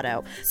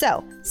 Colorado.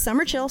 So,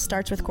 summer chill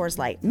starts with Coors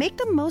Light. Make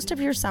the most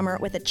of your summer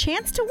with a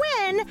chance to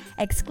win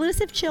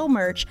exclusive chill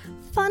merch,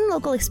 fun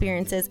local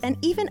experiences, and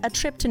even a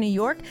trip to New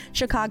York,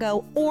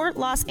 Chicago, or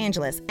Los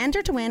Angeles.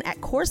 Enter to win at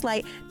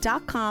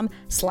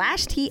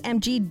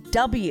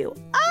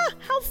CoorsLight.com/TMGW. Ah,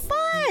 how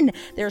fun!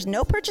 There's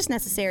no purchase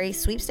necessary.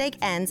 Sweepstake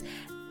ends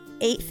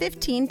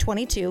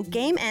 8/15/22.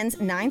 Game ends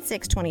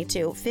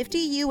 9/6/22. 50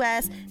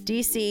 U.S.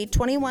 DC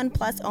 21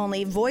 plus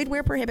only. Void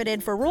where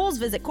prohibited. For rules,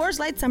 visit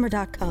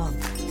CoorsLightSummer.com.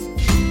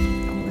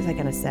 What was I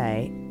going to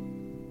say?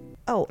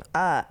 Oh,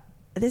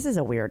 this is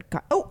a weird...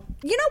 Oh,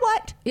 you know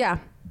what? Yeah.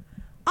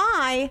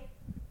 I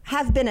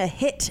have been a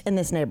hit in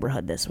this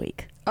neighborhood this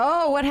week.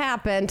 Oh, what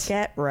happened?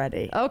 Get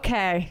ready.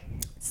 Okay.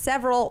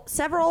 Several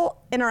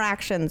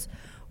interactions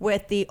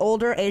with the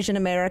older Asian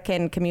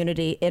American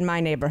community in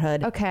my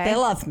neighborhood. Okay. They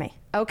love me.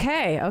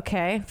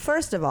 Okay.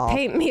 First of all,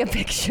 Paint me a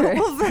picture.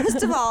 well,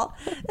 first of all,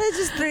 there's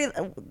just three.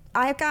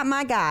 I've got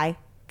my guy,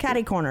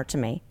 catty corner to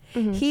me.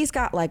 Mm-hmm. He's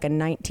got like a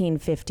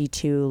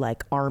 1952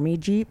 like army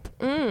Jeep.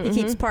 Mm-hmm. He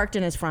keeps parked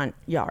in his front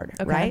yard,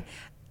 right?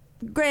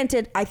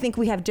 Granted, I think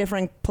we have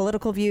differing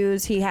political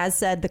views. He has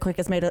said the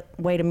quickest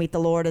way to meet the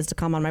Lord is to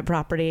come on my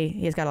property.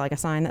 He's got like a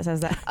sign that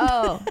says that.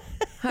 Oh,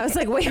 I was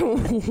like, wait,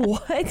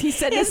 what? He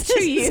said this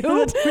to you?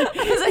 I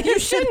was like, you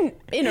shouldn't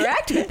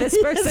interact with this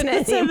person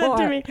anymore.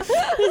 To me. He's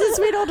a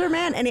sweet older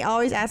man, and he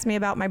always asks me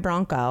about my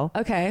Bronco.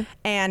 Okay.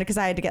 And because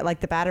I had to get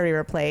like the battery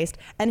replaced,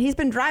 and he's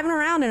been driving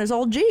around in his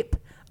old Jeep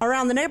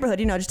around the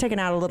neighborhood, you know, just taking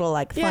out a little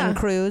like fun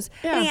cruise.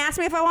 Yeah. And he asked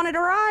me if I wanted to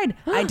ride.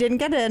 I didn't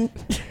get in.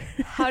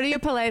 How do you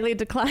politely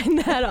decline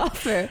that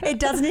offer? It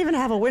doesn't even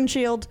have a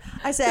windshield.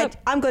 I said,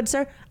 I'm good,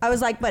 sir. I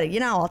was like, buddy, you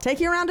know, I'll take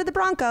you around to the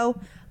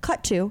Bronco.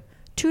 Cut to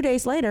 2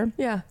 days later.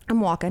 Yeah. I'm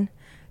walking.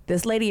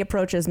 This lady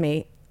approaches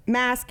me,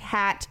 mask,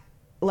 hat,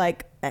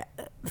 like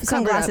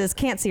sunglasses,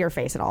 can't see her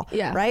face at all.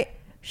 Yeah. Right?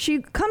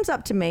 She comes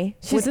up to me.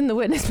 She's in the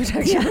witness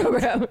protection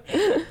program.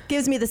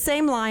 Gives me the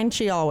same line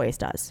she always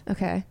does.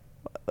 Okay.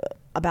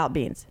 About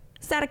beans.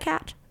 Is that a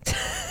cat?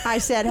 I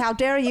said, how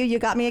dare you? You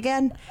got me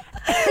again.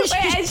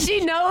 Wait, and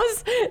she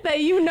knows that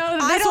you know that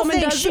this I don't woman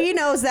think does she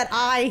knows that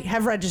I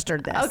have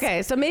registered this.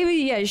 Okay, so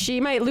maybe, she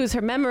might lose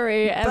her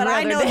memory every But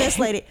I know other day. this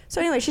lady.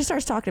 So anyway, she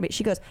starts talking to me.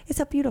 She goes, it's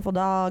a beautiful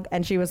dog.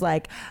 And she was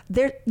like,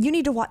 you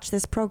need to watch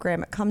this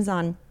program. It comes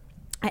on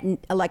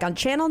like on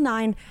Channel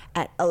 9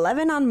 at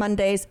 11 on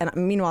Mondays. And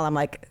meanwhile, I'm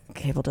like,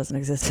 cable doesn't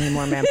exist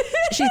anymore, ma'am.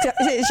 She's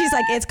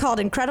like, it's called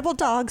Incredible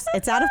Dogs.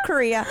 It's out of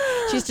Korea.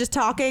 She's just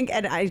talking,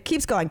 and it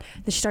keeps going.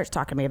 Then she starts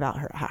talking to me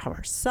about how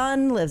her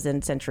son lives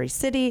in Century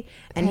City,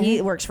 and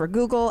he works for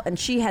Google, and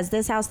she has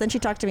this house. Then she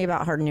talked to me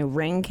about her new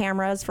Ring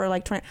cameras for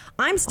like 20.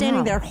 I'm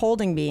standing there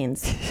holding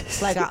beans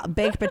like a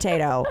baked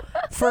potato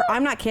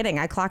I'm not kidding.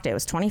 I clocked it. It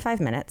was 25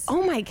 minutes.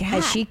 Oh my God.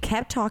 And she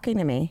kept talking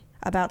to me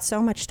about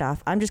so much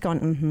stuff. I'm just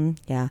going,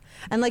 yeah.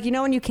 And like, you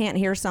know when you can't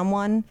hear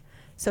someone,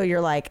 so you're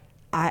like,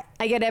 I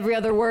get every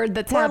other word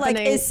that's happening.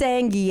 happening. Like, is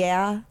saying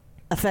yeah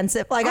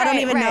offensive? Like, I don't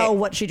even know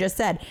what she just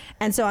said.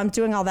 And so I'm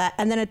doing all that.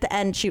 And then at the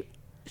end, she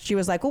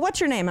was like, well, what's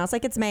your name? I was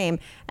like, it's Mame.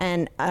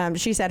 And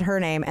she said her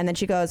name. And then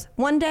she goes,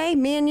 one day,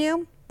 me and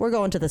you, we're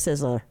going to the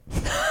Sizzler.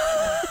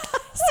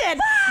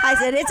 I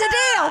said, it's a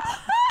deal.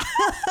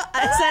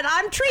 I said,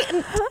 I'm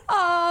treating.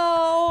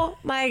 Oh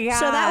my God.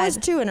 So that was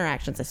 2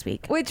 interactions this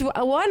week. Which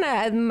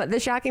one, the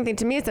shocking thing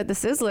to me is that the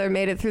Sizzler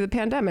made it through the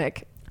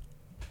pandemic.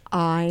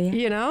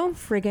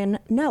 Friggin'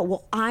 no.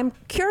 Well, I'm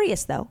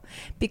curious though,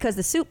 because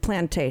the Soup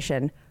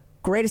Plantation,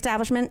 great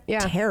establishment,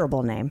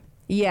 terrible name.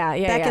 Yeah.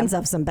 Beckons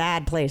of some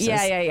bad places.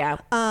 Yeah.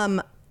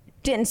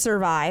 Didn't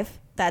survive.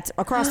 That's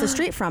across the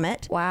street from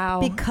it. Wow.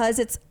 Because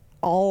it's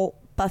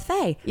all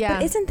buffet. Yeah.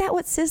 But isn't that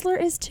what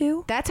Sizzler is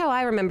too? That's how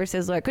I remember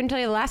Sizzler. I couldn't tell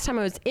you the last time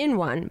I was in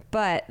one,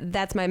 but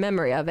that's my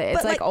memory of it. It's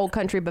But, like like- Old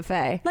Country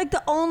Buffet. Like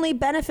the only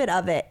benefit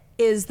of it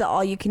is the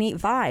all you can eat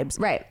vibes.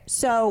 Right.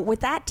 So with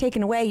that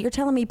taken away, you're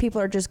telling me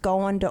people are just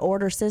going to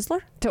order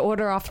Sizzler? To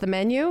order off the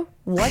menu?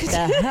 What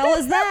the hell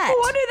is that?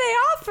 What do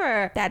they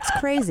offer? That's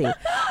crazy.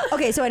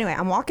 Okay, so anyway,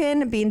 I'm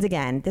walking Beans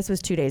again. This was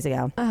 2 days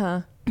ago.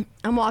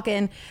 I'm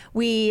walking.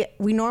 We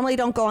normally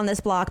don't go on this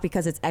block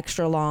because it's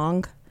extra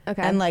long.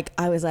 Okay. And like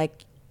I was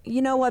like,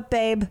 you know what,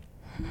 babe?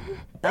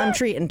 I'm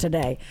treating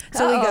today.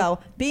 So we go.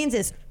 Beans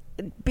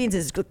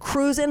is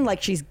cruising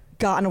like she's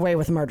gotten away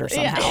with murder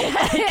somehow.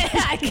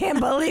 I can't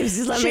believe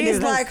she's letting me do She's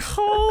this. like,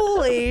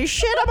 holy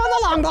shit, I'm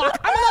on the long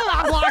block. I'm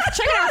on the long block.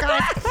 Check it out,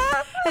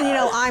 guys. And, you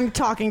know, I'm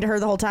talking to her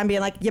the whole time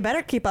being like, you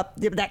better keep up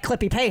that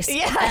clippy pace.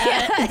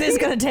 Yeah. This is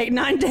going to take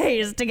 9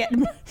 days to get.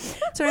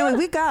 So anyway,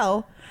 we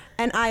go.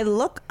 And I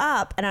look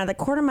up, and out of the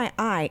corner of my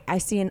eye, I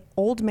see an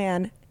old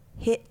man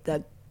hit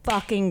the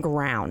fucking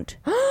ground.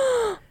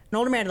 An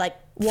older man, like,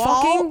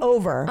 Walking? fall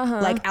over,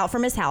 like out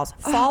from his house,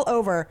 fall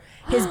over.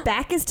 His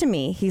back is to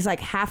me. He's like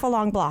half a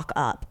long block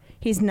up.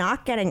 He's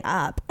not getting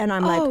up. And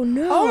I'm like, Oh,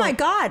 no. oh my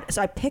God.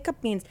 So I pick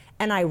up Beans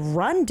and I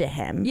run to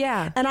him.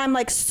 Yeah. And I'm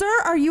like, sir,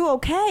 are you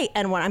okay?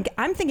 And when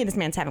I'm thinking this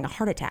man's having a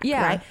heart attack.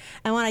 Yeah. Right.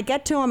 And when I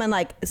get to him and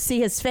like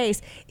see his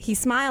face, he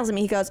smiles at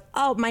me. He goes,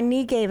 oh, my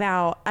knee gave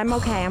out. I'm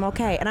okay. I'm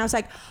okay. And I was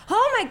like,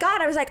 oh my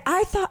God. I was like,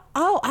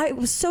 I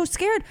was so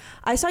scared.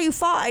 I saw you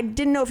fall. I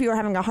didn't know if you were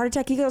having a heart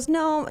attack. He goes,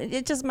 no,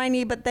 it's just my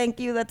knee, but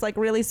thank you. That's like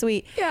really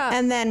sweet. Yeah.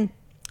 And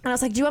I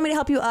was like, do you want me to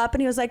help you up?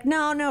 And he was like,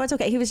 no, it's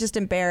okay. He was just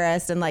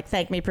embarrassed and like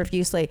thanked me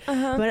profusely.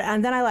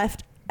 And then I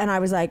left and I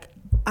was like,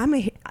 I'm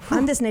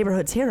this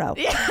neighborhood's hero.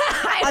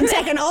 I'm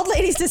taking old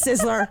ladies to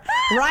Sizzler,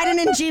 riding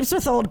in Jeeps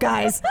with old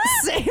guys,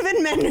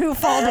 saving men who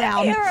fall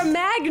down. You're a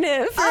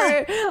magnet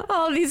for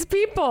all these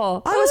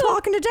people. I was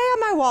walking today on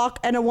my walk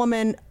and a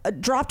woman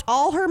dropped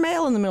all her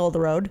mail in the middle of the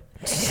road.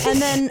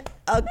 And then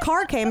a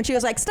car came and she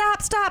was like,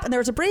 stop. And there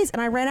was a breeze.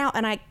 And I ran out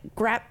and I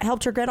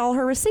helped her get all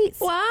her receipts.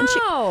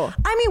 Wow.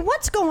 And I mean,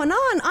 what's going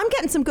on? I'm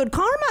getting some good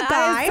karma,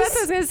 guys. I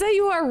was going to say,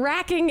 you are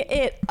racking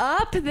it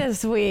up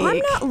this week. I'm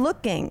not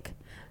looking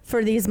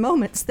for these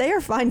moments. They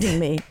are finding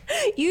me.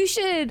 You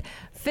should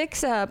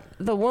fix up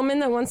the woman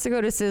that wants to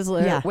go to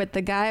Sizzler with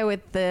the guy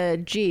with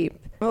the Jeep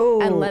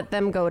and let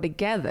them go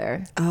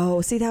together. Oh,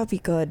 see, that would be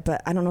good,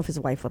 but I don't know if his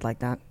wife would like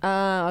that.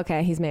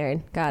 Okay, he's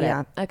married. Got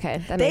it.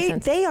 Okay, that makes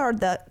sense. They are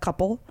the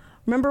couple.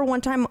 Remember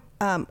one time,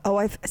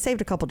 I've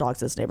saved a couple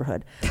dogs in this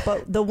neighborhood,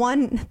 but the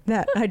one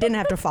that I didn't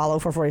have to follow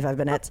for 45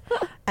 minutes,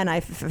 and I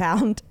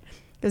found,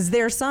 because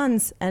their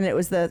sons, and it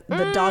was the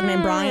dog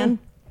named Brian.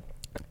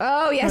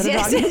 Oh, yes.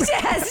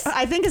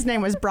 I think his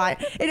name was Brian.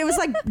 And it was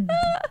like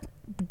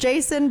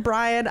Jason,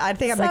 Brian. I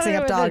think I'm mixing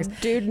up dogs.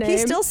 Dude name. He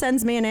still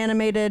sends me an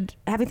animated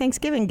Happy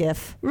Thanksgiving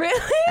gif.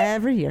 Really?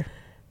 Every year.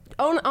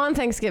 On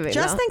Thanksgiving.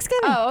 Just though.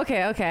 Thanksgiving. Oh,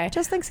 okay.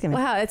 Just Thanksgiving.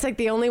 Wow, it's like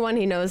the only one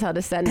he knows how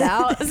to send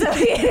out. So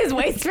he just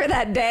waits for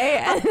that day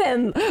and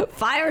then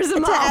fires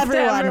them off to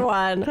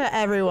everyone. To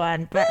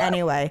everyone. But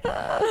anyway.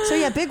 So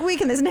yeah, big week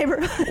in this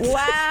neighborhood.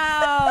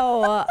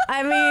 Wow.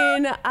 I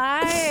mean,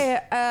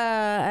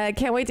 I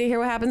can't wait to hear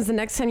what happens the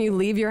next time you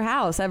leave your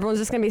house. Everyone's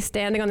just going to be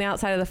standing on the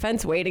outside of the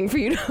fence waiting for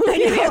you to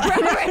leave your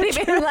property.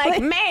 Being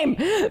like,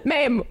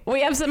 Mame,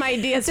 we have some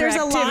ideas There's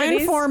for a activities.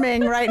 line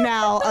forming right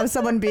now of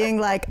someone being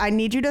like, I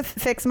need you to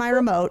fix my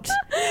remote.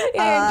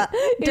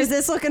 Does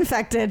this look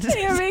infected?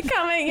 You're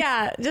becoming,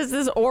 just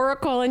this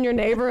oracle in your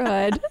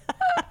neighborhood.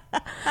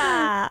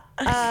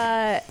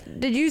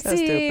 Did you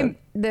see stupid.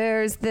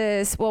 there's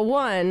this,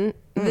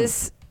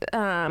 this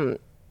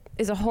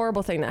is a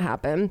horrible thing that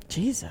happened.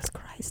 Jesus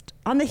Christ.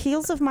 On the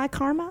heels of my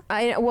karma?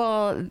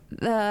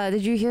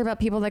 Did you hear about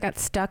people that got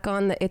stuck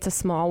on the It's a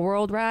Small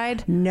World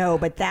ride? No,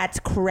 but that's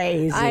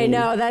crazy. I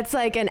know, that's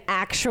like an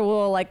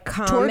actual like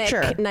comic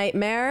Torture.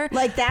 nightmare.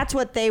 Like that's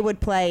what they would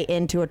play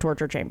into a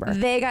torture chamber.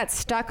 They got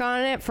stuck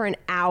on it for an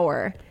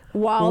hour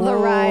while the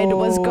ride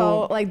was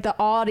the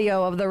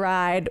audio of the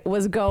ride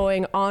was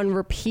going on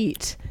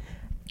repeat.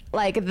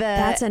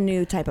 That's a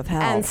new type of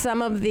hell. And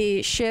some of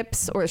the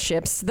ships, what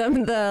boats, are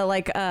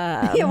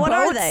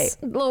they?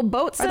 Little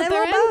boats. Are that they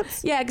they're little in.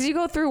 boats? Yeah, because you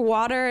go through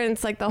water and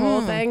it's like the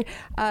whole thing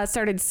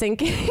started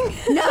sinking.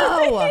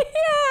 No. Yeah.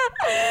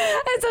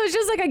 And so it's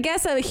just like, I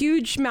guess, a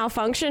huge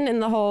malfunction in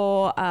the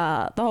whole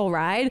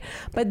ride.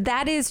 But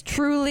that is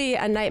truly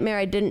a nightmare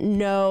I didn't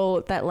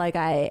know that like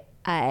I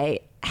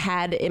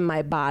had in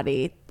my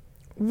body.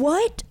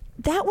 What?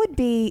 That would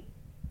be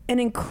an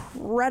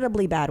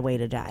incredibly bad way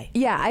to die.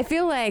 Yeah, I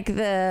feel like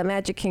the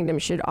Magic Kingdom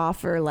should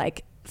offer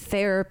like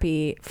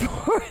therapy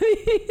for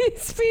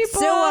these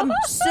people.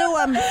 Sue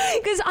them.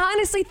 Because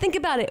honestly, think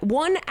about it.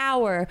 1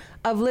 hour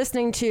of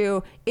listening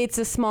to It's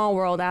a Small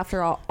World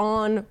After All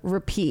on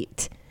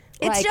repeat.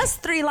 It's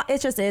just three.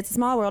 It's a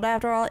small world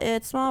after all.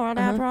 It's small world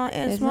after all.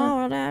 It's small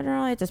world after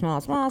all. It's a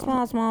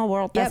small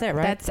world. That's it,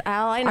 right? That's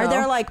all I know. Are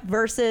there like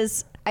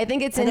verses I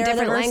think it's Are in there other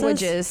different verses?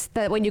 languages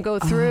that when you go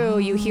through,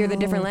 you hear the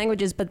different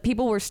languages, but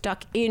people were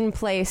stuck in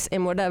place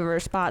in whatever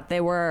spot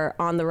they were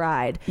on the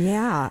ride.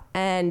 Yeah.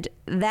 And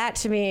that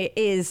to me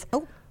is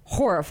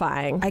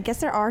horrifying. I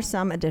guess there are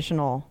some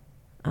additional.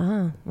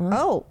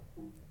 Oh,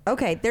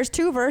 okay. There's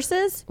 2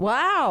 verses.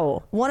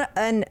 Wow. One,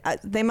 and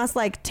they must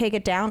like take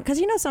it down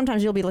because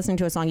sometimes you'll be listening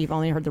to a song, you've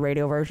only heard the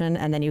radio version,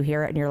 and then you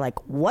hear it and you're like,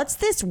 "What's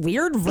this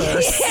weird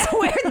verse?" Yeah,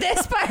 where'd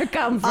this part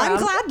come from? I'm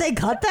glad they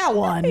cut that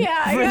one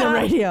for the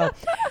radio.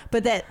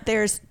 But that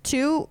there's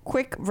 2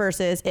 quick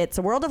verses. It's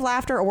a world of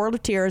laughter, a world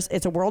of tears,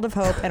 it's a world of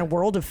hope, and a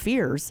world of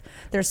fears.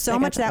 There's so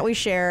much that we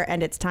share,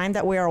 and it's time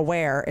that we are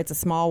aware. It's a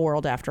small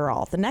world after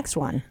all. The next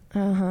one.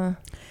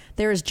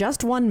 There is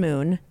just one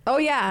moon. Oh,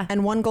 yeah.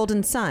 And one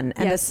golden sun.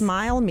 And Yes. a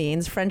smile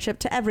means friendship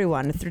to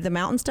everyone. Through the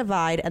mountains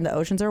divide and the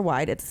oceans are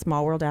wide. It's a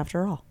small world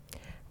after all.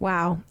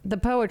 Wow. The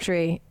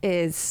poetry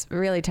is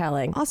really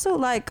telling. Also,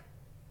 like,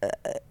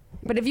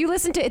 But if you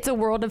listen to It's a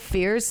World of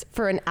Fears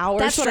for an hour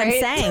that's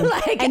straight, what I'm saying.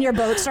 like, And your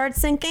boat starts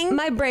sinking.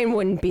 my brain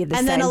wouldn't be the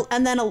and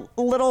same. then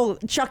a little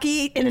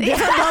Chucky in a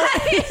different boat.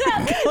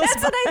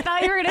 That's what I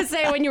thought you were going to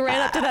say when you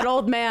ran up to that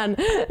old man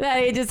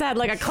that he just had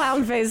like a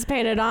clown face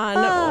painted on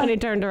when he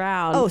turned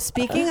around. Oh,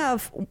 speaking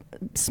of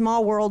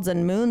small worlds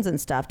and moons and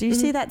stuff, do you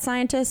see that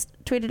scientist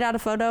tweeted out a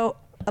photo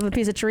of a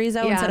piece of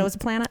chorizo and said it was a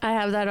planet? I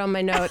have that on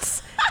my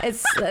notes.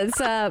 it's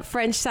a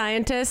French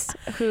scientist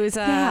who's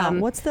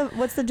What's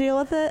the deal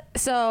with it?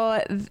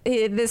 so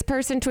this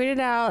person tweeted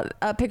out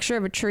a picture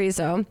of a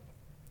chorizo.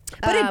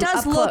 But it does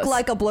up look close.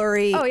 like a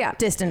blurry, Oh, yeah.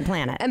 distant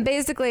planet. And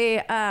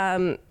basically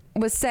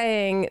was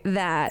saying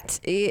that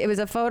it was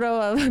a photo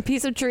of a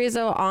piece of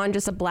chorizo on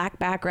just a black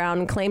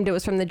background and claimed it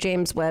was from the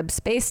James Webb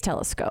Space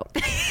Telescope.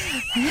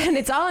 And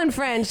it's all in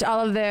French,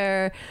 all of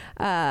their...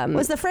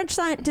 did the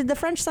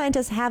French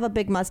scientists have a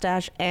big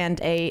mustache and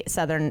a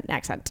southern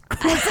accent?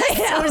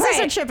 Or was this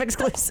a chip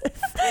exclusive?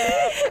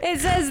 It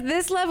says,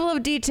 this level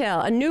of detail,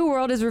 a new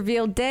world is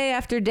revealed day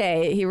after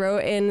day, he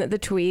wrote in the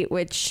tweet,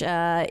 which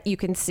you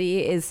can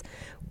see is...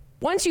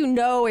 Once you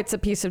know it's a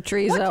piece of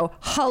chorizo,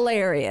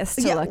 hilarious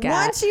to look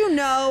at. Once you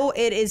know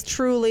it is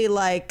truly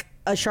like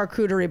a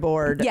charcuterie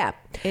board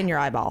in your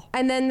eyeball.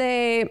 And then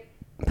they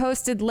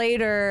posted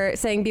later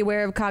saying,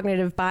 beware of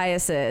cognitive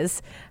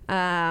biases.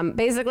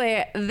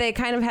 Basically, they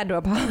kind of had to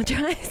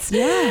apologize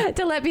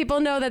to let people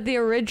know that the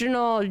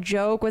original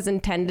joke was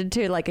intended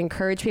to like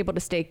encourage people to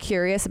stay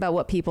curious about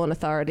what people in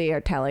authority are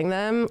telling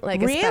them.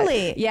 Like,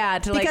 really? Yeah.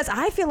 Because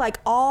I feel like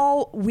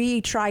all we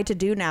try to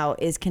do now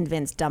is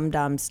convince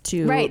dum-dums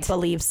to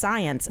believe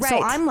science. Right.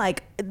 So I'm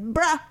like,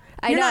 bruh,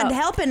 you're not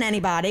helping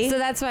anybody. So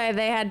that's why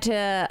they had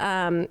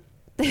to...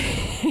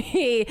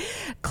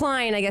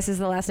 Klein, I guess is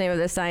the last name of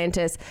the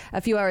scientist,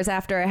 a few hours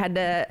after I had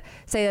to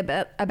say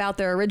about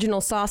their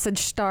original sausage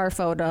star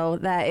photo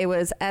that it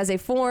was as a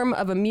form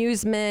of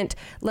amusement.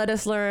 Let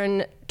us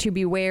learn to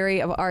be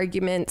wary of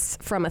arguments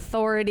from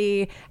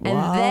authority. And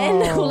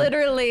then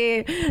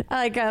literally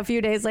like a few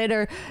days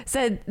later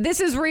said, this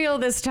is real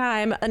this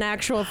time, an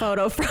actual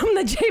photo from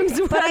the James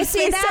Webb But I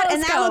see Space that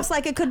and that Telescope. looks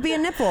like it could be a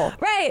nipple.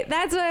 Right.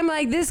 That's why I'm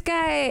like, this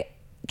guy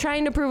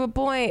trying to prove a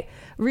point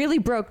really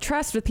broke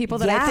trust with people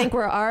that I think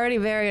were already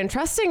very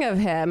untrusting of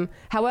him.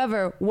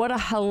 However, what a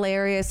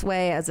hilarious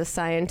way as a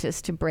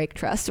scientist to break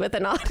trust with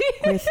an audience.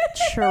 With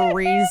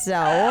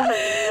chorizo.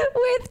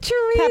 With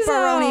chorizo.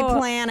 Pepperoni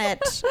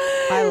planet.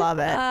 I love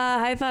it.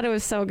 I thought it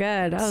was so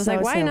good. I was So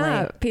like, why silly.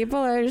 not? People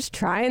are just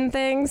trying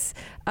things.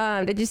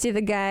 Did you see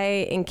the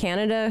guy in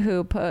Canada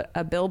who put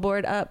a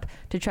billboard up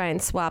to try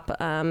and swap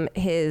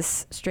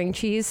his string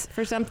cheese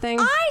for something?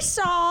 I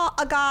saw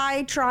a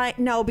guy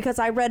because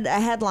I read a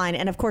headline,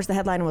 and of course the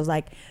headline was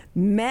like,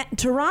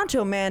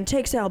 Toronto man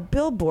takes out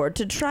billboard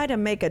to try to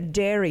make a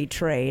dairy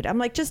trade. I'm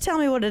like, just tell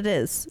me what it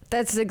is.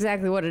 That's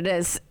exactly what it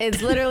is.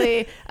 It's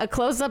literally a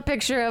close-up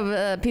picture of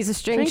a piece of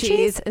string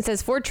cheese. It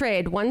says, for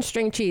trade, 1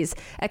 string cheese.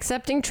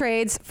 Accepting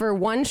trades for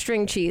 1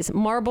 string cheese.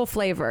 Marble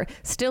flavor.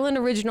 Still in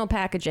original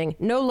packaging.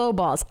 No low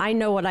balls. I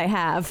know what I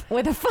have.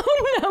 With a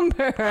phone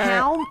number.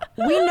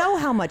 We know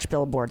how much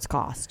billboards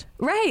cost.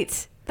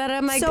 Right. That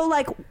I'm like... So,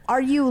 like,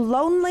 are you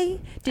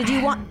lonely? Did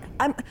you want...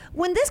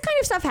 when this kind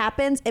of stuff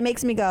happens, it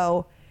makes me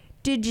go,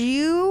 did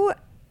you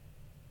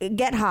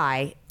get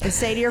high and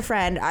say to your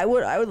friend, I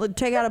would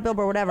take out a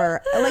billboard,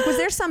 whatever. Like, was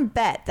there some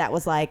bet that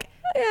was like,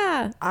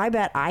 yeah, I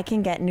bet I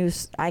can get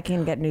news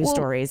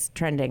stories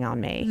trending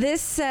on me.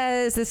 This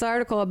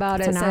article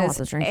about it now I want says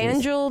the string cheese.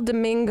 Angel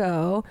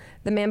Domingo,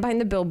 the man behind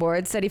the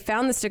billboard, said he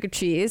found the stick of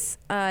cheese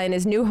in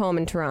his new home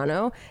in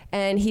Toronto,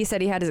 and he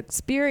said he had his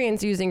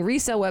experience using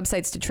resale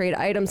websites to trade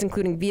items,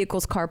 including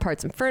vehicles, car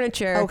parts, and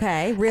furniture.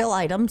 Okay, real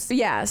items.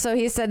 Yeah, so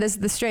he said this is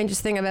the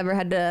strangest thing I've ever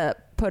had to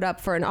put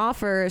up for an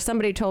offer.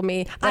 Somebody told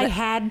me that I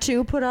had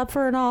to put up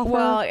for an offer.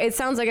 Well, it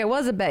sounds like it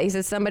was a bet. He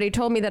says somebody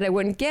told me that I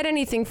wouldn't get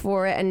anything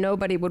for it and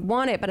nobody would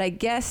want it, but I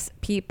guess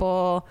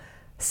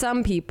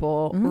some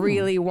people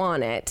really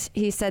want it.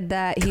 He said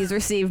that he's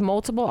received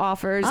multiple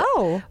offers.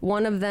 Oh.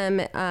 One of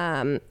them,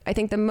 I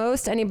think the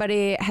most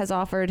anybody has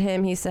offered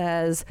him, he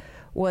says,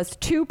 was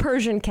 2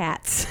 Persian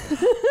cats.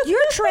 You're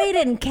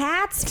trading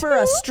cats for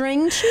a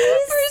string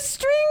cheese? For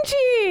string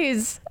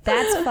cheese.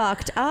 That's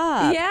fucked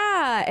up.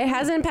 Yeah, it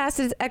hasn't passed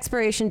its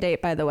expiration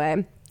date, by the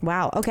way.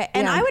 Wow. Okay.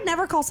 And Yeah. I would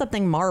never call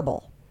something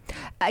marble.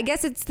 I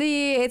guess it's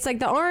like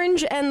the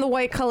orange and the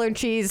white colored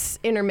cheese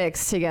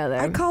intermixed together.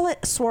 I call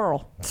it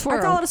swirl. Swirl.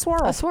 I call it a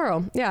swirl. A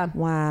swirl. Yeah.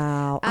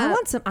 Wow. I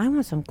want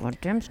some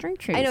goddamn string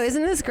cheese. I know,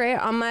 isn't this great?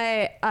 On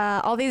my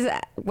all these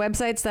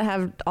websites that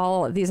have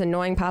all these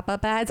annoying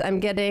pop-up ads, I'm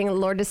getting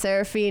Lord de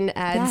Seraphine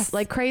ads Yes.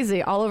 like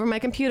crazy all over my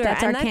computer.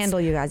 That's And our candle,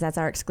 you guys. That's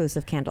our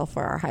exclusive candle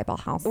for our highball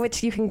house.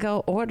 which you can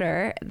go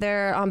order.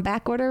 They're on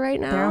back order right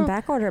now. They're on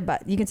back order,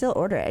 but you can still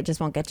order it. It just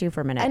won't get you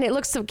for a minute. And it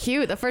looks so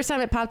cute. The first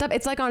time it popped up,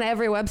 it's like on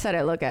every website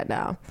I look at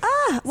now.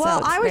 Well,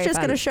 it's I was very just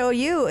fun. going to show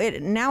you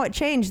it. Now it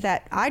changed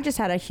that I just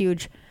had a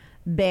huge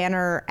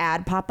banner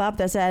ad pop up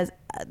that says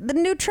the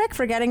new trick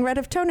for getting rid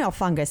of toenail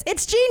fungus.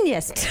 It's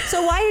genius.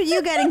 So why are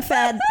you getting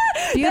fed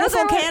beautiful Those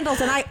are-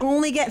 candles and I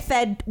only get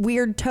fed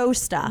weird toe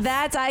stuff?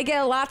 I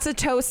get lots of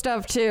toe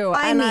stuff too.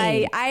 I and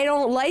mean- I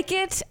don't like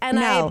it. And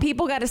No.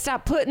 people got to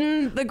stop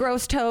putting the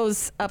gross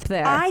toes up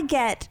there. I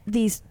get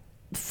these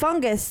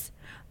fungus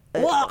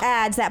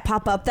ads that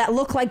pop up that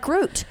look like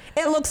Groot.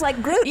 It looks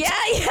like Groot. yeah,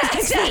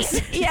 it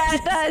does. Yeah,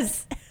 it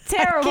does.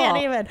 Terrible. I can't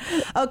even.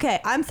 Okay,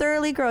 I'm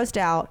thoroughly grossed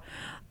out.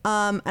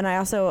 And I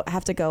also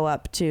have to go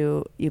up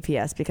to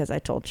UPS because I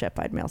told Chip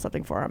I'd mail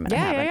something for him. And I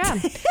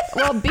haven't. Yeah.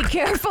 Well, be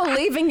careful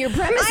leaving your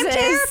premises. I'm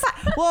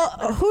terrified. Well,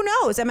 who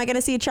knows? Am I going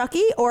to see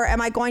Chucky or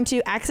am I going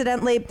to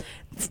accidentally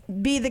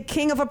be the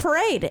king of a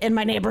parade in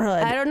my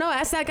neighborhood? I don't know.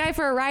 Ask that guy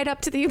for a ride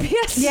up to the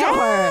UPS store.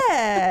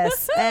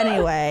 Yes.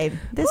 Anyway,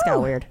 this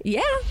got weird.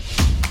 Yeah.